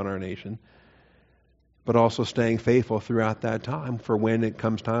discipline upon our nation, but also staying faithful throughout that time for when it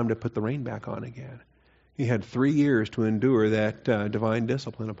comes time to put the rain back on again? He had 3 years to endure that divine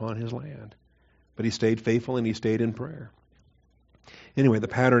discipline upon his land. But he stayed faithful and he stayed in prayer. Anyway, the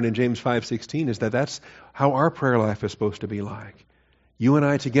pattern in James 5:16 is that's how our prayer life is supposed to be like. You and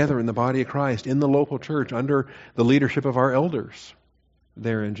I together in the body of Christ, in the local church, under the leadership of our elders,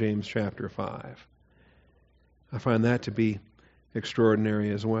 there in James chapter 5. I find that to be extraordinary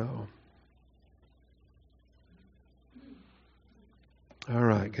as well. All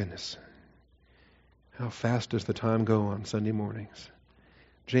right, goodness. How fast does the time go on Sunday mornings?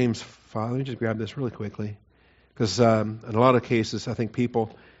 James 5, let me just grab this really quickly. Because in a lot of cases, I think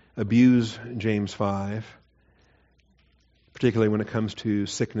people abuse James 5, particularly when it comes to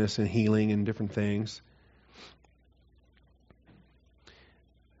sickness and healing and different things.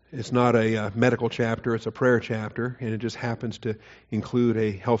 It's not a medical chapter, it's a prayer chapter, and it just happens to include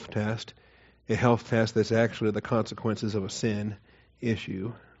a health test. a health test that's actually the consequences of a sin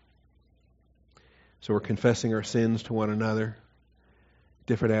issue. So we're confessing our sins to one another.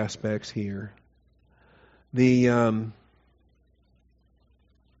 Different aspects here. The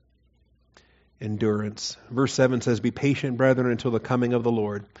endurance. Verse 7 says, "Be patient, brethren, until the coming of the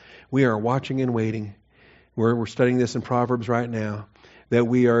Lord." We are watching and waiting. We're studying this in Proverbs right now. That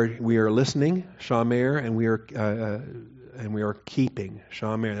we are listening, shamer, and we are keeping,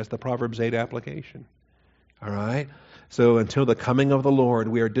 shamer. That's the Proverbs 8 application. All right? So until the coming of the Lord,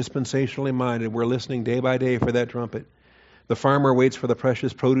 we are dispensationally minded. We're listening day by day for that trumpet. The farmer waits for the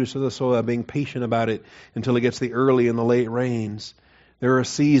precious produce of the soil, being patient about it until he gets the early and the late rains. There are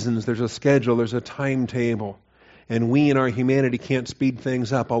seasons, there's a schedule, there's a timetable. And we in our humanity can't speed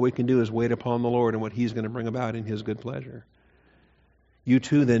things up. All we can do is wait upon the Lord and what He's going to bring about in His good pleasure. You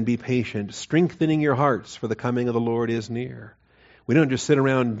too then be patient, strengthening your hearts, for the coming of the Lord is near. We don't just sit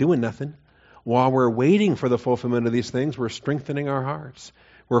around doing nothing. While we're waiting for the fulfillment of these things, we're strengthening our hearts.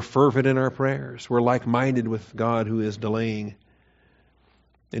 We're fervent in our prayers. We're like-minded with God who is delaying.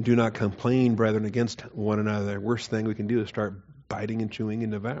 And do not complain, brethren, against one another. The worst thing we can do is start biting and chewing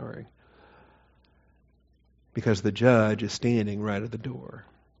and devouring. Because the judge is standing right at the door.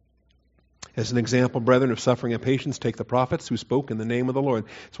 As an example, brethren, of suffering and patience, take the prophets who spoke in the name of the Lord.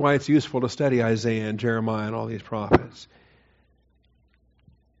 That's why it's useful to study Isaiah and Jeremiah and all these prophets.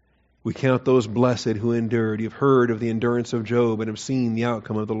 We count those blessed who endured. You've heard of the endurance of Job and have seen the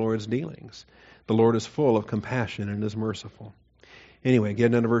outcome of the Lord's dealings. The Lord is full of compassion and is merciful. Anyway,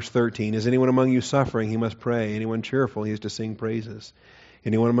 getting down to verse 13. Is anyone among you suffering? He must pray. Anyone cheerful? He is to sing praises.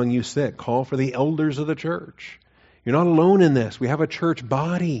 Anyone among you sick? Call for the elders of the church. You're not alone in this. We have a church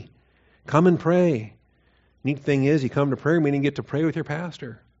body. Come and pray. Neat thing is, you come to prayer meeting, you get to pray with your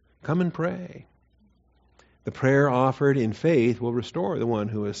pastor. Come and pray. The prayer offered in faith will restore the one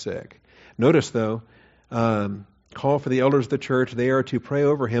who is sick. Notice, though, call for the elders of the church. They are to pray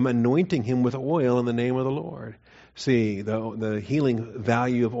over him, anointing him with oil in the name of the Lord. See, the healing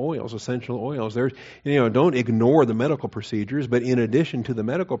value of oils, essential oils. There's, don't ignore the medical procedures, but in addition to the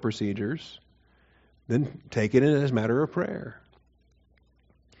medical procedures, then take it in as a matter of prayer.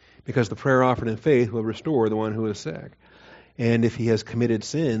 Because the prayer offered in faith will restore the one who is sick. And if he has committed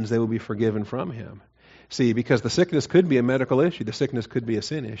sins, they will be forgiven from him. See, because the sickness could be a medical issue. The sickness could be a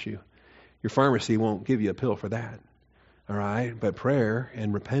sin issue. Your pharmacy won't give you a pill for that. All right? But prayer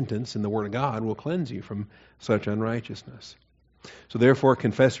and repentance in the Word of God will cleanse you from such unrighteousness. So therefore,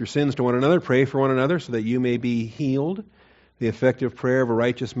 confess your sins to one another, pray for one another so that you may be healed. The effective prayer of a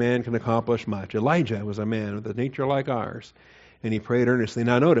righteous man can accomplish much. Elijah was a man with a nature like ours, and he prayed earnestly.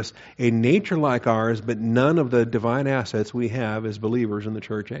 Now notice, a nature like ours, but none of the divine assets we have as believers in the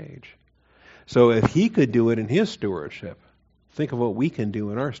church age. So if he could do it in his stewardship, think of what we can do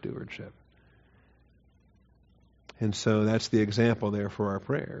in our stewardship. And so that's the example there for our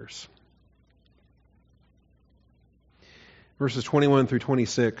prayers. Verses 21 through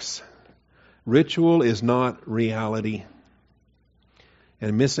 26. Ritual is not reality.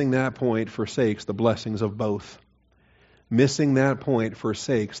 And missing that point forsakes the blessings of both. Missing that point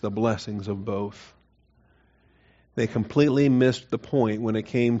forsakes the blessings of both. They completely missed the point when it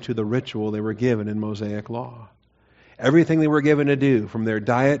came to the ritual they were given in Mosaic law. Everything they were given to do, from their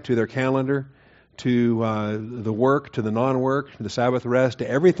diet to their calendar, to the work, to the non-work, to the Sabbath rest, to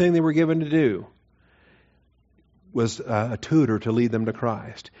everything they were given to do, was a tutor to lead them to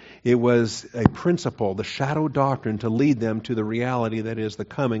Christ. It was a principle, the shadow doctrine, to lead them to the reality that is the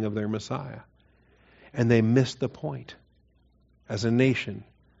coming of their Messiah. And they missed the point. As a nation,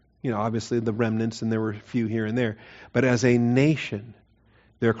 obviously the remnants, and there were a few here and there, but as a nation,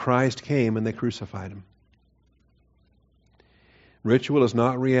 their Christ came and they crucified him. Ritual is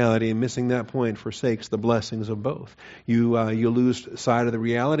not reality, and missing that point forsakes the blessings of both. You lose sight of the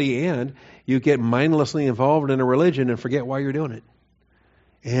reality, and you get mindlessly involved in a religion and forget why you're doing it.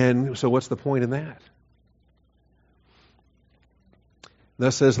 And so what's the point in that?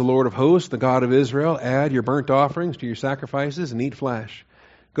 Thus says the Lord of hosts, the God of Israel, add your burnt offerings to your sacrifices and eat flesh.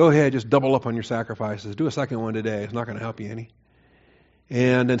 Go ahead, just double up on your sacrifices. Do a second one today. It's not going to help you any.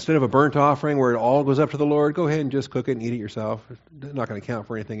 And instead of a burnt offering where it all goes up to the Lord, go ahead and just cook it and eat it yourself. It's not going to count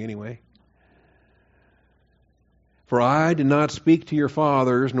for anything anyway. For I did not speak to your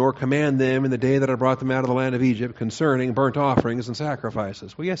fathers, nor command them in the day that I brought them out of the land of Egypt concerning burnt offerings and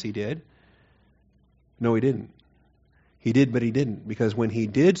sacrifices. Well, yes, he did. No, he didn't. He did, but he didn't. Because when he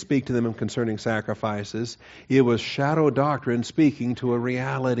did speak to them concerning sacrifices, it was shadow doctrine speaking to a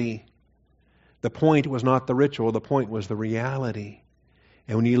reality. The point was not the ritual. The point was the reality.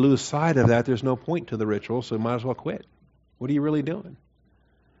 And when you lose sight of that, there's no point to the ritual, so you might as well quit. What are you really doing?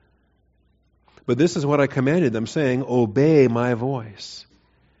 But this is what I commanded them, saying, obey my voice.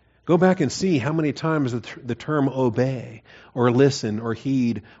 Go back and see how many times the term obey, or listen, or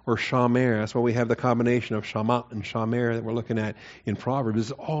heed, or shamer, that's why we have the combination of shama and shamer that we're looking at in Proverbs,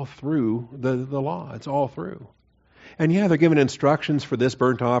 is all through the law. It's all through. And yeah, they're given instructions for this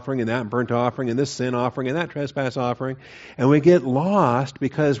burnt offering and that burnt offering and this sin offering and that trespass offering. And we get lost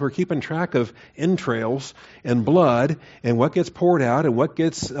because we're keeping track of entrails and blood and what gets poured out and what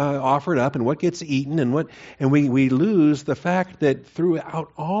gets offered up and what gets eaten and we lose the fact that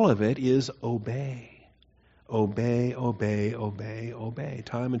throughout all of it is obey. Obey, obey, obey, obey,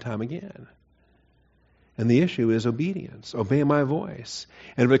 time and time again. And the issue is obedience. Obey my voice.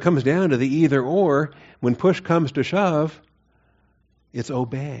 And if it comes down to the either or, when push comes to shove, it's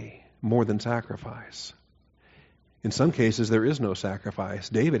obey more than sacrifice. In some cases, there is no sacrifice.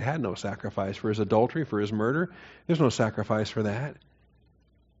 David had no sacrifice for his adultery, for his murder. There's no sacrifice for that.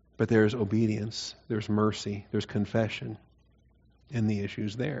 But there's obedience, there's mercy, there's confession, and the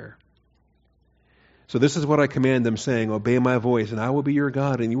issue's there. So this is what I command them, saying, obey my voice, and I will be your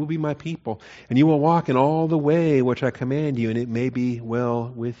God, and you will be my people, and you will walk in all the way which I command you, and it may be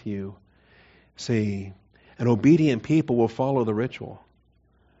well with you. See, an obedient people will follow the ritual.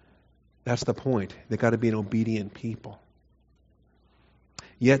 That's the point. They've got to be an obedient people.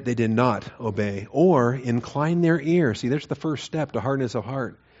 Yet they did not obey, or incline their ear. See, there's the first step to hardness of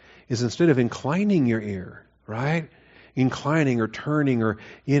heart, is instead of inclining your ear, right? Inclining or turning or,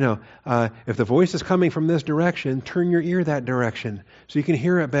 if the voice is coming from this direction, turn your ear that direction so you can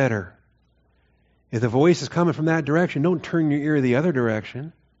hear it better. If the voice is coming from that direction, don't turn your ear the other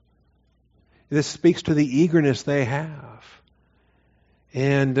direction. This speaks to the eagerness they have.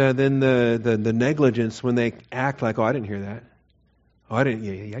 And then the negligence when they act like, oh, I didn't hear that. Oh, I didn't.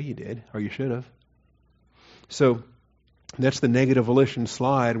 Yeah, you did. Or you should have. So that's the negative volition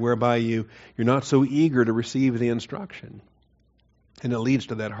slide whereby you're not so eager to receive the instruction. And it leads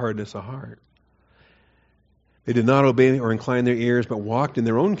to that hardness of heart. They did not obey or incline their ears, but walked in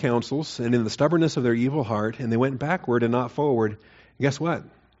their own counsels and in the stubbornness of their evil heart, and they went backward and not forward. And guess what?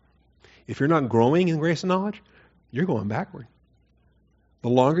 If you're not growing in grace and knowledge, you're going backward. The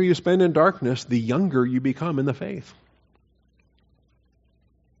longer you spend in darkness, the younger you become in the faith.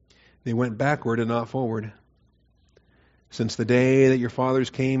 They went backward and not forward. Since the day that your fathers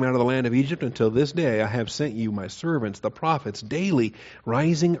came out of the land of Egypt until this day, I have sent you my servants, the prophets, daily,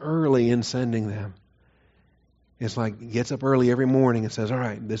 rising early and sending them. It's like he gets up early every morning and says, all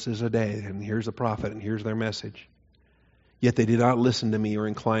right, this is a day, and here's the prophet, and here's their message. Yet they did not listen to me or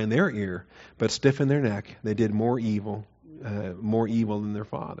incline their ear, but stiffened their neck. They did more evil than their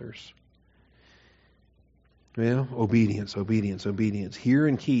fathers. Well, obedience, obedience, obedience. Hear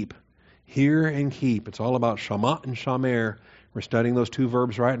and keep. Hear and keep. It's all about shamat and shamer. We're studying those two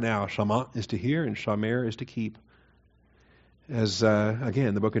verbs right now. Shamat is to hear and shamer is to keep. As,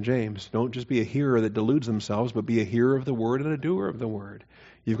 again, the book of James, don't just be a hearer that deludes themselves, but be a hearer of the word and a doer of the word.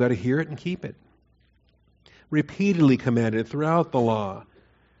 You've got to hear it and keep it. Repeatedly commanded throughout the law.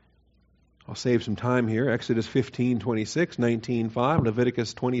 I'll save some time here. Exodus 15:26, 19:5,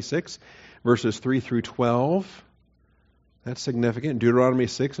 Leviticus 26, verses 3 through 12. That's significant. Deuteronomy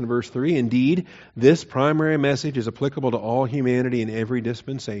 6 and verse 3. Indeed, this primary message is applicable to all humanity in every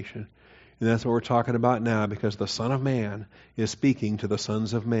dispensation. And that's what we're talking about now, because the Son of Man is speaking to the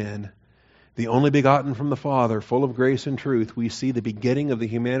sons of men. The only begotten from the Father, full of grace and truth. We see the beginning of the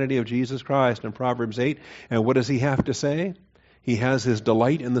humanity of Jesus Christ in Proverbs 8. And what does he have to say? He has his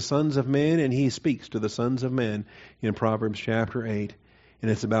delight in the sons of men, and he speaks to the sons of men in Proverbs chapter 8.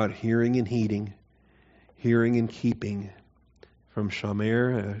 And it's about hearing and heeding, hearing and keeping. From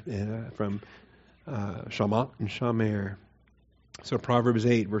Shamer, Shamat and Shamer. So Proverbs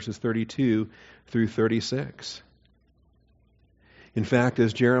 8, verses 32 through 36. In fact,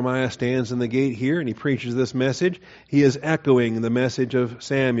 as Jeremiah stands in the gate here and he preaches this message, he is echoing the message of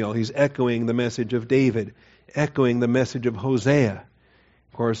Samuel. He's echoing the message of David, echoing the message of Hosea.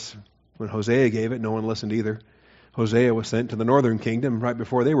 Of course, when Hosea gave it, no one listened either. Hosea was sent to the northern kingdom right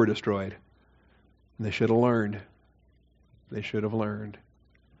before they were destroyed. And they should have learned. They should have learned.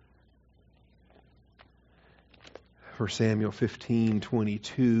 1 Samuel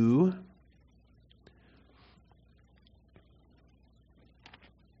 15:22.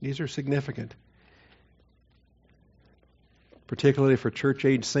 These are significant, particularly for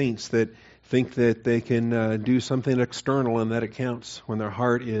church-age saints that think that they can do something external and that it counts when their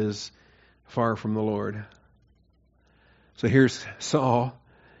heart is far from the Lord. So here's Saul.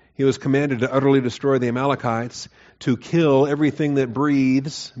 He was commanded to utterly destroy the Amalekites, to kill everything that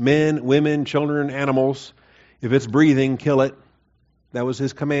breathes, men, women, children, animals. If it's breathing, kill it. That was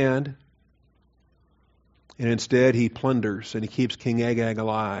his command. And instead he plunders and he keeps King Agag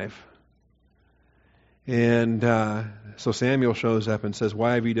alive. And so Samuel shows up and says,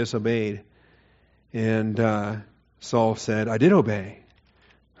 "Why have you disobeyed?" And Saul said, "I did obey."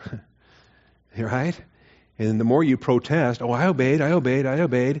 Right? And the more you protest, "Oh, I obeyed,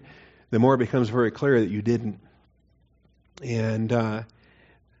 the more it becomes very clear that you didn't. And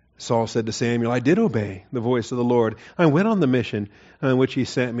Saul said to Samuel, "I did obey the voice of the Lord. I went on the mission on which he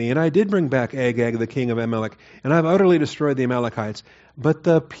sent me, and I did bring back Agag, the king of Amalek, and I've utterly destroyed the Amalekites. But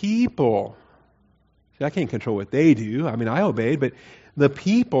the people," see, I can't control what they do. I mean, I obeyed, but the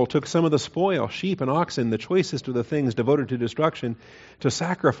people took some of the spoil, sheep and oxen, the choicest of the things devoted to destruction, to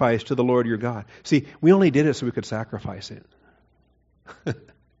sacrifice to the Lord your God. See, we only did it so we could sacrifice it.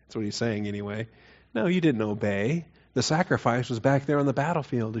 That's what he's saying anyway. No, you didn't obey. The sacrifice was back there on the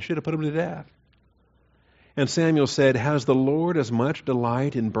battlefield. They should have put him to death. And Samuel said, "Has the Lord as much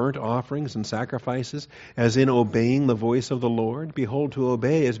delight in burnt offerings and sacrifices as in obeying the voice of the Lord? Behold, to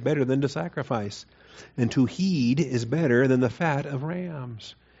obey is better than to sacrifice, and to heed is better than the fat of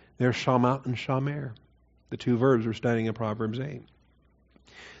rams." There's shamat and shamer, the two verbs we're studying in Proverbs 8.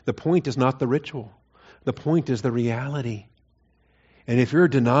 The point is not the ritual. The point is the reality. And if you're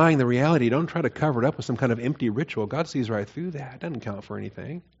denying the reality, don't try to cover it up with some kind of empty ritual. God sees right through that. It doesn't count for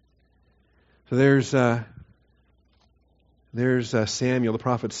anything. So there's Samuel, the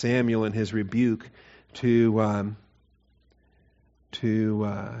prophet Samuel, in his rebuke to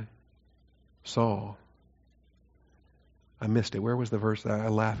Saul. I missed it. Where was the verse? I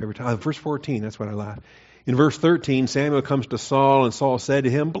laugh every time. Verse 14, that's what I laugh. In verse 13, Samuel comes to Saul, and Saul said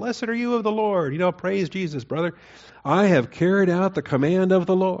to him, "Blessed are you of the Lord." Praise Jesus, brother. "I have carried out the command of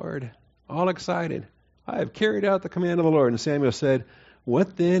the Lord." All excited. "I have carried out the command of the Lord." And Samuel said,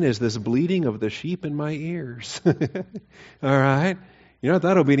 "What then is this bleating of the sheep in my ears?" All right. You're not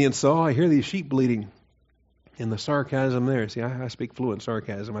that obedient, Saul. I hear these sheep bleating. And the sarcasm there. See, I speak fluent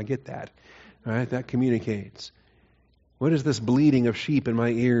sarcasm. I get that. All right. That communicates. "What is this bleating of sheep in my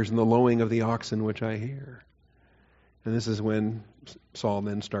ears and the lowing of the oxen which I hear?" And this is when Saul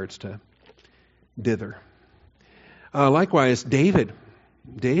then starts to dither. Likewise, David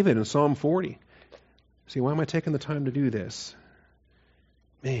in Psalm 40. See, why am I taking the time to do this?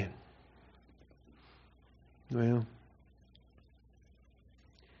 Man. Well,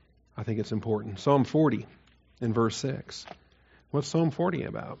 I think it's important. Psalm 40 in verse 6. What's Psalm 40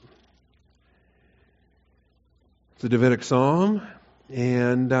 about? It's a Davidic psalm,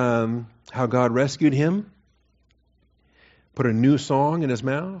 and how God rescued him, put a new song in his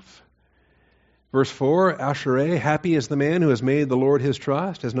mouth. Verse 4, Ashereh, happy is the man who has made the Lord his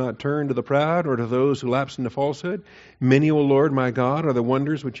trust, has not turned to the proud or to those who lapse into falsehood. Many, O Lord, my God, are the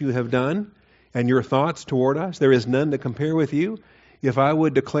wonders which you have done, and your thoughts toward us. There is none to compare with you. If I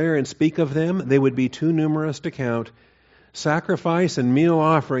would declare and speak of them, they would be too numerous to count. Sacrifice and meal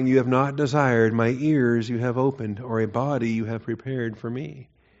offering you have not desired. My ears you have opened, or a body you have prepared for me.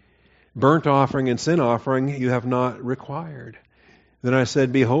 Burnt offering and sin offering you have not required. Then I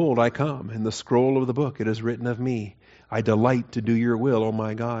said, Behold, I come. In the scroll of the book it is written of me. I delight to do your will, O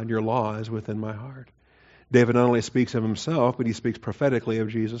my God. Your law is within my heart. David not only speaks of himself, but he speaks prophetically of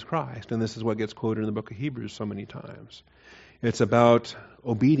Jesus Christ. And this is what gets quoted in the book of Hebrews so many times. It's about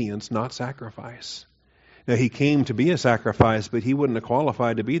obedience, not sacrifice. Now, he came to be a sacrifice, but he wouldn't have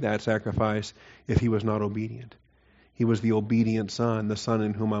qualified to be that sacrifice if he was not obedient. He was the obedient son, the son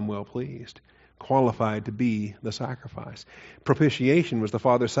in whom I'm well pleased, qualified to be the sacrifice. Propitiation, was the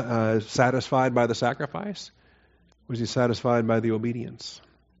Father satisfied by the sacrifice? Was he satisfied by the obedience?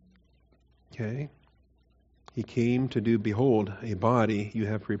 Okay. He came to do, behold, a body you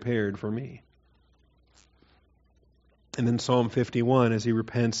have prepared for me. And then Psalm 51, as he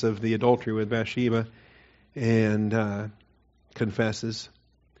repents of the adultery with Bathsheba, and confesses.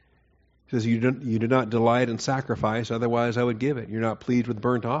 He says, you do not delight in sacrifice, otherwise I would give it. You're not pleased with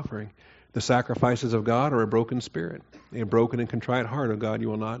burnt offering. The sacrifices of God are a broken spirit. A broken and contrite heart of God you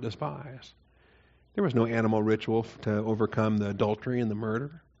will not despise. There was no animal ritual to overcome the adultery and the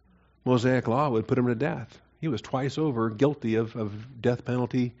murder. Mosaic law would put him to death. He was twice over guilty of death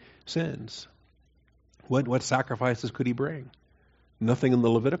penalty sins. What sacrifices could he bring? Nothing in the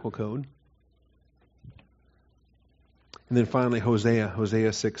Levitical code. And then finally, Hosea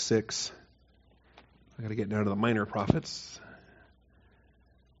 6:6. I got to get down to the minor prophets.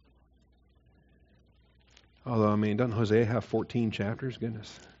 Although, doesn't Hosea have 14 chapters?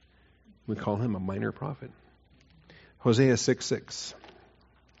 Goodness. We call him a minor prophet. Hosea 6:6.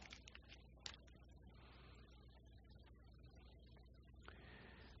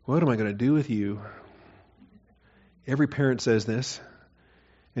 What am I going to do with you? Every parent says this.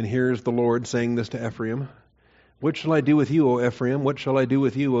 And here's the Lord saying this to Ephraim. What shall I do with you, O Ephraim? What shall I do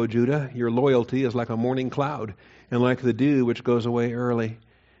with you, O Judah? Your loyalty is like a morning cloud, and like the dew which goes away early.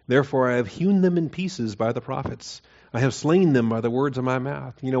 Therefore I have hewn them in pieces by the prophets. I have slain them by the words of my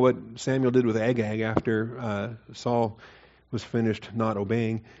mouth. You know what Samuel did with Agag after Saul was finished not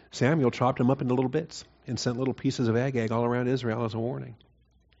obeying? Samuel chopped him up into little bits and sent little pieces of Agag all around Israel as a warning.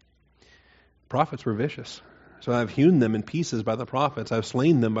 Prophets were vicious. So I've hewn them in pieces by the prophets. I've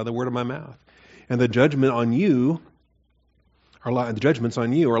slain them by the word of my mouth. And the judgments on you are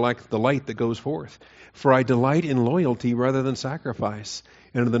like the light that goes forth. For I delight in loyalty rather than sacrifice,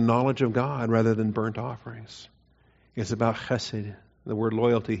 and in the knowledge of God rather than burnt offerings. It's about chesed. The word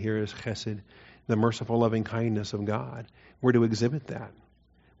loyalty here is chesed, the merciful loving kindness of God. We're to exhibit that.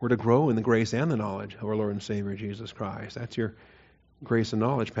 We're to grow in the grace and the knowledge of our Lord and Savior Jesus Christ. That's your grace and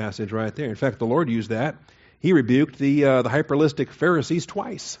knowledge passage right there. In fact, the Lord used that. He rebuked the hyperlistic Pharisees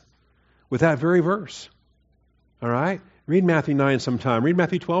twice with that very verse. All right? Read Matthew 9 sometime. Read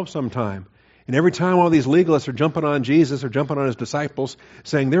Matthew 12 sometime. And every time all these legalists are jumping on Jesus or jumping on his disciples,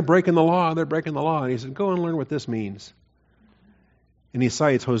 saying, they're breaking the law, they're breaking the law. And he says, go and learn what this means. And he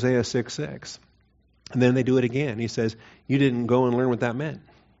cites Hosea 6:6. And then they do it again. He says, you didn't go and learn what that meant.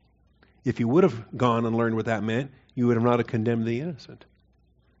 If you would have gone and learned what that meant, you would have not have condemned the innocent.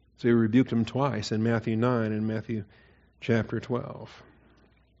 So he rebuked him twice in Matthew 9 and Matthew chapter 12.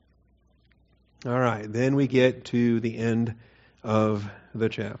 All right, then we get to the end of the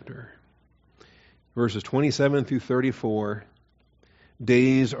chapter. Verses 27 through 34.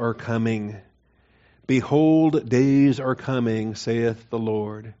 Days are coming. Behold, days are coming, saith the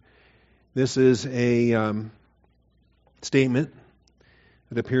Lord. This is a statement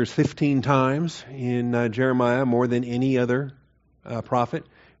that appears 15 times in Jeremiah, more than any other prophet,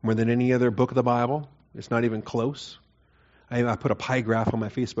 more than any other book of the Bible. It's not even close. I put a pie graph on my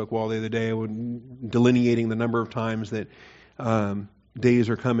Facebook wall the other day delineating the number of times that days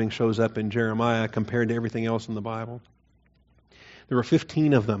are coming shows up in Jeremiah compared to everything else in the Bible. There were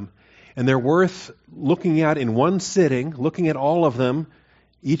 15 of them, and they're worth looking at in one sitting, looking at all of them,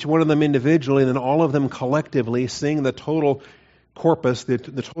 each one of them individually, and then all of them collectively, seeing the total corpus, the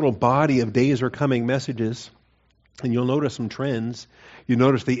total body of days are coming messages. And you'll notice some trends. You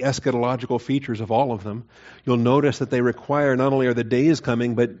notice the eschatological features of all of them. You'll notice that they require not only are the days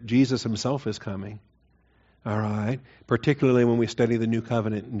coming, but Jesus himself is coming. All right? Particularly when we study the New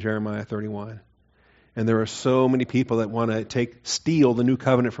Covenant in Jeremiah 31. And there are so many people that want to steal the New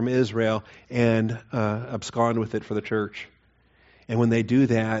Covenant from Israel and abscond with it for the church. And when they do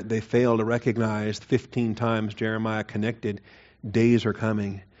that, they fail to recognize 15 times Jeremiah connected days are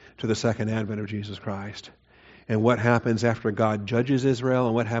coming to the second advent of Jesus Christ. And what happens after God judges Israel,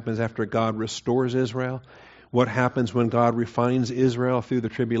 and what happens after God restores Israel, what happens when God refines Israel through the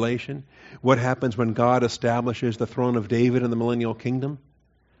tribulation, what happens when God establishes the throne of David in the millennial kingdom.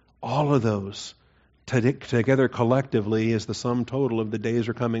 All of those together collectively is the sum total of the days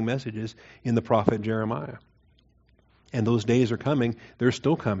are coming messages in the prophet Jeremiah. And those days are coming, they're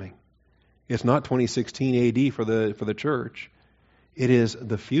still coming. It's not 2016 AD for the church. It is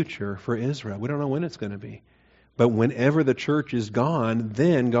the future for Israel. We don't know when it's going to be. But whenever the church is gone,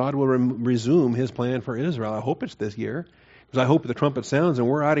 then God will resume his plan for Israel. I hope it's this year, because I hope the trumpet sounds and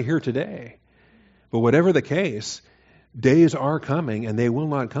we're out of here today. But whatever the case, days are coming, and they will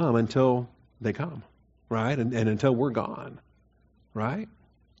not come until they come, right? And until we're gone, right?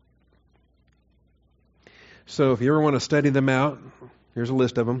 So if you ever want to study them out, here's a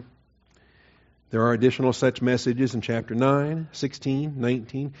list of them. There are additional such messages in chapter 9, 16,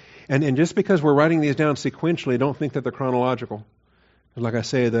 19. And just because we're writing these down sequentially, don't think that they're chronological. Like I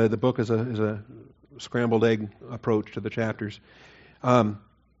say, the book is a scrambled egg approach to the chapters.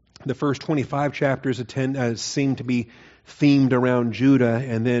 The first 25 chapters seem to be themed around Judah,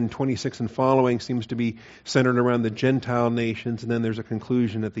 and then 26 and following seems to be centered around the Gentile nations, and then there's a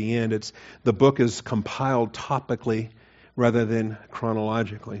conclusion at the end. The book is compiled topically rather than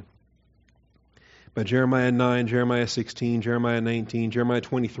chronologically. But Jeremiah 9, Jeremiah 16, Jeremiah 19, Jeremiah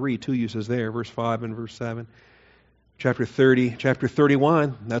 23, two uses there, verse 5 and verse 7. Chapter 30, chapter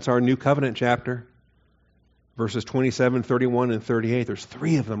 31, that's our New Covenant chapter. Verses 27, 31, and 38, there's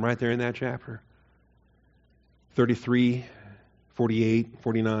three of them right there in that chapter. 33, 48,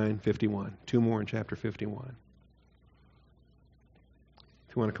 49, 51. Two more in chapter 51.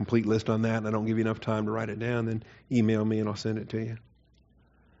 If you want a complete list on that and I don't give you enough time to write it down, then email me and I'll send it to you.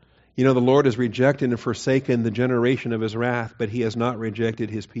 You know, the Lord has rejected and forsaken the generation of his wrath, but he has not rejected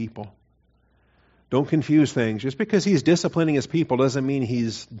his people. Don't confuse things. Just because he's disciplining his people doesn't mean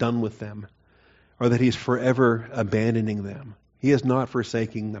he's done with them or that he's forever abandoning them. He is not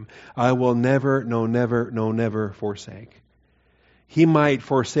forsaking them. I will never, no, never, no, never forsake. He might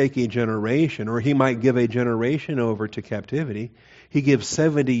forsake a generation, or he might give a generation over to captivity. He gives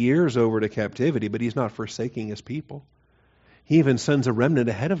 70 years over to captivity, but he's not forsaking his people. He even sends a remnant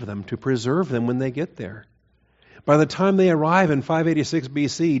ahead of them to preserve them when they get there. By the time they arrive in 586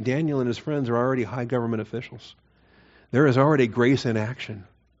 BC, Daniel and his friends are already high government officials. There is already grace in action.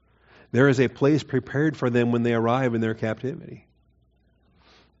 There is a place prepared for them when they arrive in their captivity.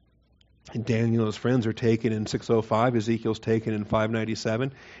 And Daniel and his friends are taken in 605, Ezekiel's taken in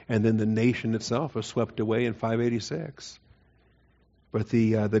 597, and then the nation itself is swept away in 586. But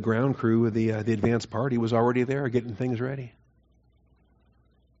the ground crew, the advance party, was already there getting things ready.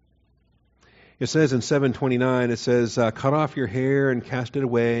 It says in 729, it says, cut off your hair and cast it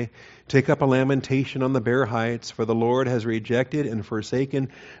away. Take up a lamentation on the bare heights, for the Lord has rejected and forsaken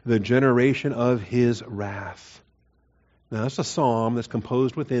the generation of his wrath. Now, that's a psalm that's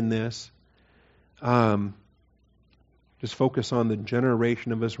composed within this. Just focus on the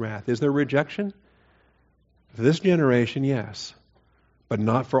generation of his wrath. Is there rejection? For this generation, yes. But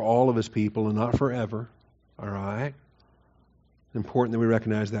not for all of his people and not forever. All right? Important that we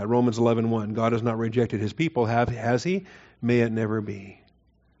recognize that. Romans 11:1. God has not rejected his people, has he? May it never be.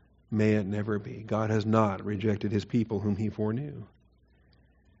 May it never be. God has not rejected his people whom he foreknew.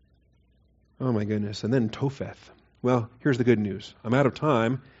 Oh my goodness. And then Topheth. Well, here's the good news. I'm out of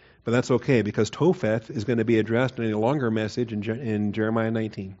time, but that's okay, because Topheth is going to be addressed in a longer message in Jeremiah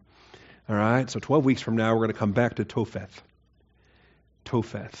 19. All right? So 12 weeks from now, we're going to come back to Topheth.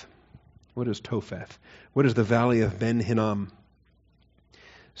 Topheth. What is Topheth? What is the valley of Ben Hinnom?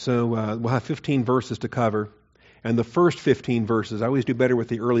 So we'll have 15 verses to cover. And the first 15 verses, I always do better with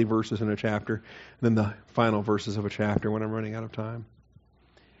the early verses in a chapter than the final verses of a chapter when I'm running out of time.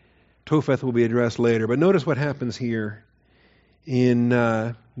 Topheth will be addressed later. But notice what happens here in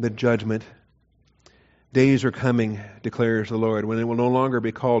the judgment. Days are coming, declares the Lord, when it will no longer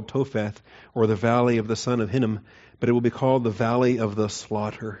be called Topheth or the valley of the son of Hinnom, but it will be called the valley of the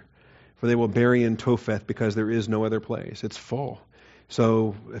slaughter. For they will bury in Topheth because there is no other place. It's full.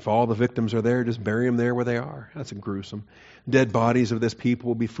 So if all the victims are there, just bury them there where they are. That's gruesome. Dead bodies of this people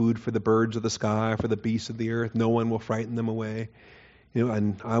will be food for the birds of the sky, for the beasts of the earth. No one will frighten them away.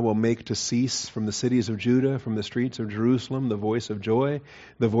 And I will make to cease from the cities of Judah, from the streets of Jerusalem, the voice of joy,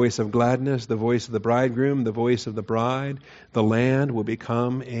 the voice of gladness, the voice of the bridegroom, the voice of the bride. The land will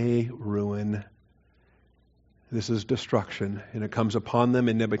become a ruin. This is destruction, and it comes upon them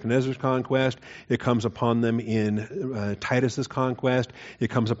in Nebuchadnezzar's conquest. It comes upon them in Titus's conquest. It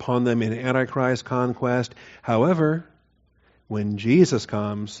comes upon them in Antichrist's conquest. However, when Jesus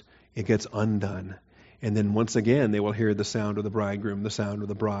comes, it gets undone. And then once again, they will hear the sound of the bridegroom, the sound of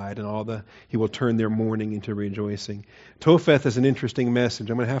the bride, and he will turn their mourning into rejoicing. Topheth is an interesting message.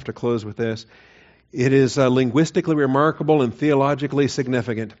 I'm going to have to close with this. It is linguistically remarkable and theologically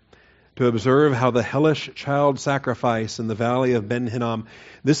significant to observe how the hellish child sacrifice in the valley of Ben Hinnom,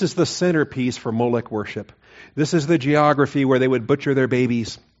 this is the centerpiece for Molech worship. This is the geography where they would butcher their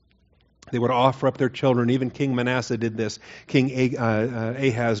babies. They would offer up their children. Even King Manasseh did this. King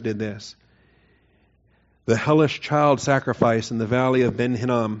Ahaz did this. The hellish child sacrifice in the valley of Ben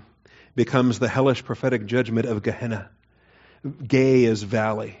Hinnom becomes the hellish prophetic judgment of Gehenna. Ge is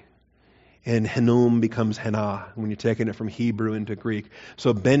valley. And Hinnom becomes Hena, when you're taking it from Hebrew into Greek.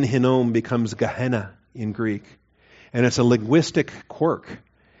 So Ben Hinnom becomes Gehenna in Greek. And it's a linguistic quirk,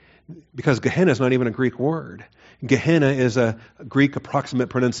 because Gehenna is not even a Greek word. Gehenna is a Greek approximate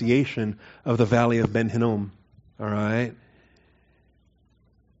pronunciation of the valley of Ben Hinnom. All right?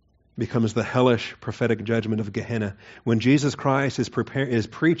 Becomes the hellish prophetic judgment of Gehenna. When Jesus Christ is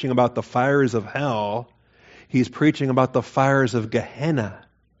preaching about the fires of hell, he's preaching about the fires of Gehenna.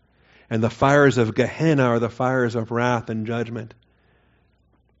 And the fires of Gehenna are the fires of wrath and judgment.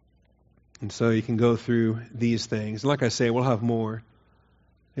 And so you can go through these things. Like I say, we'll have more.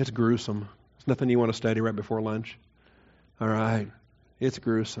 It's gruesome. It's nothing you want to study right before lunch. All right. It's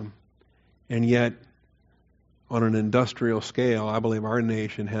gruesome. And yet, on an industrial scale, I believe our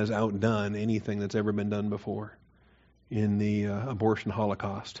nation has outdone anything that's ever been done before in the abortion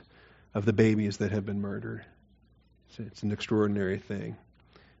holocaust of the babies that have been murdered. It's an extraordinary thing.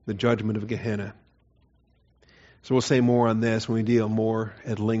 The judgment of Gehenna. So we'll say more on this when we deal more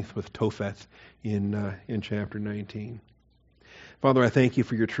at length with Topheth in chapter 19. Father, I thank you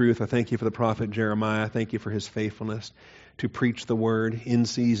for your truth. I thank you for the prophet Jeremiah. I thank you for his faithfulness to preach the word in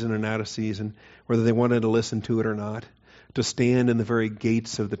season and out of season, whether they wanted to listen to it or not, to stand in the very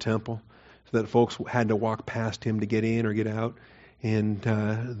gates of the temple so that folks had to walk past him to get in or get out, and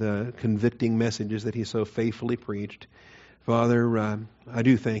the convicting messages that he so faithfully preached. Father, I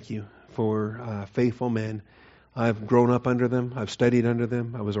do thank you for faithful men. I've grown up under them. I've studied under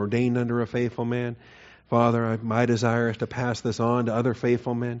them. I was ordained under a faithful man. Father, my desire is to pass this on to other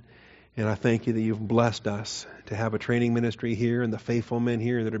faithful men. And I thank you that you've blessed us to have a training ministry here and the faithful men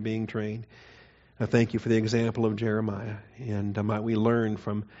here that are being trained. I thank you for the example of Jeremiah. And might we learn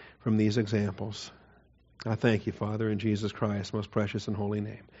from these examples. I thank you, Father, in Jesus Christ's most precious and holy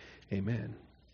name. Amen.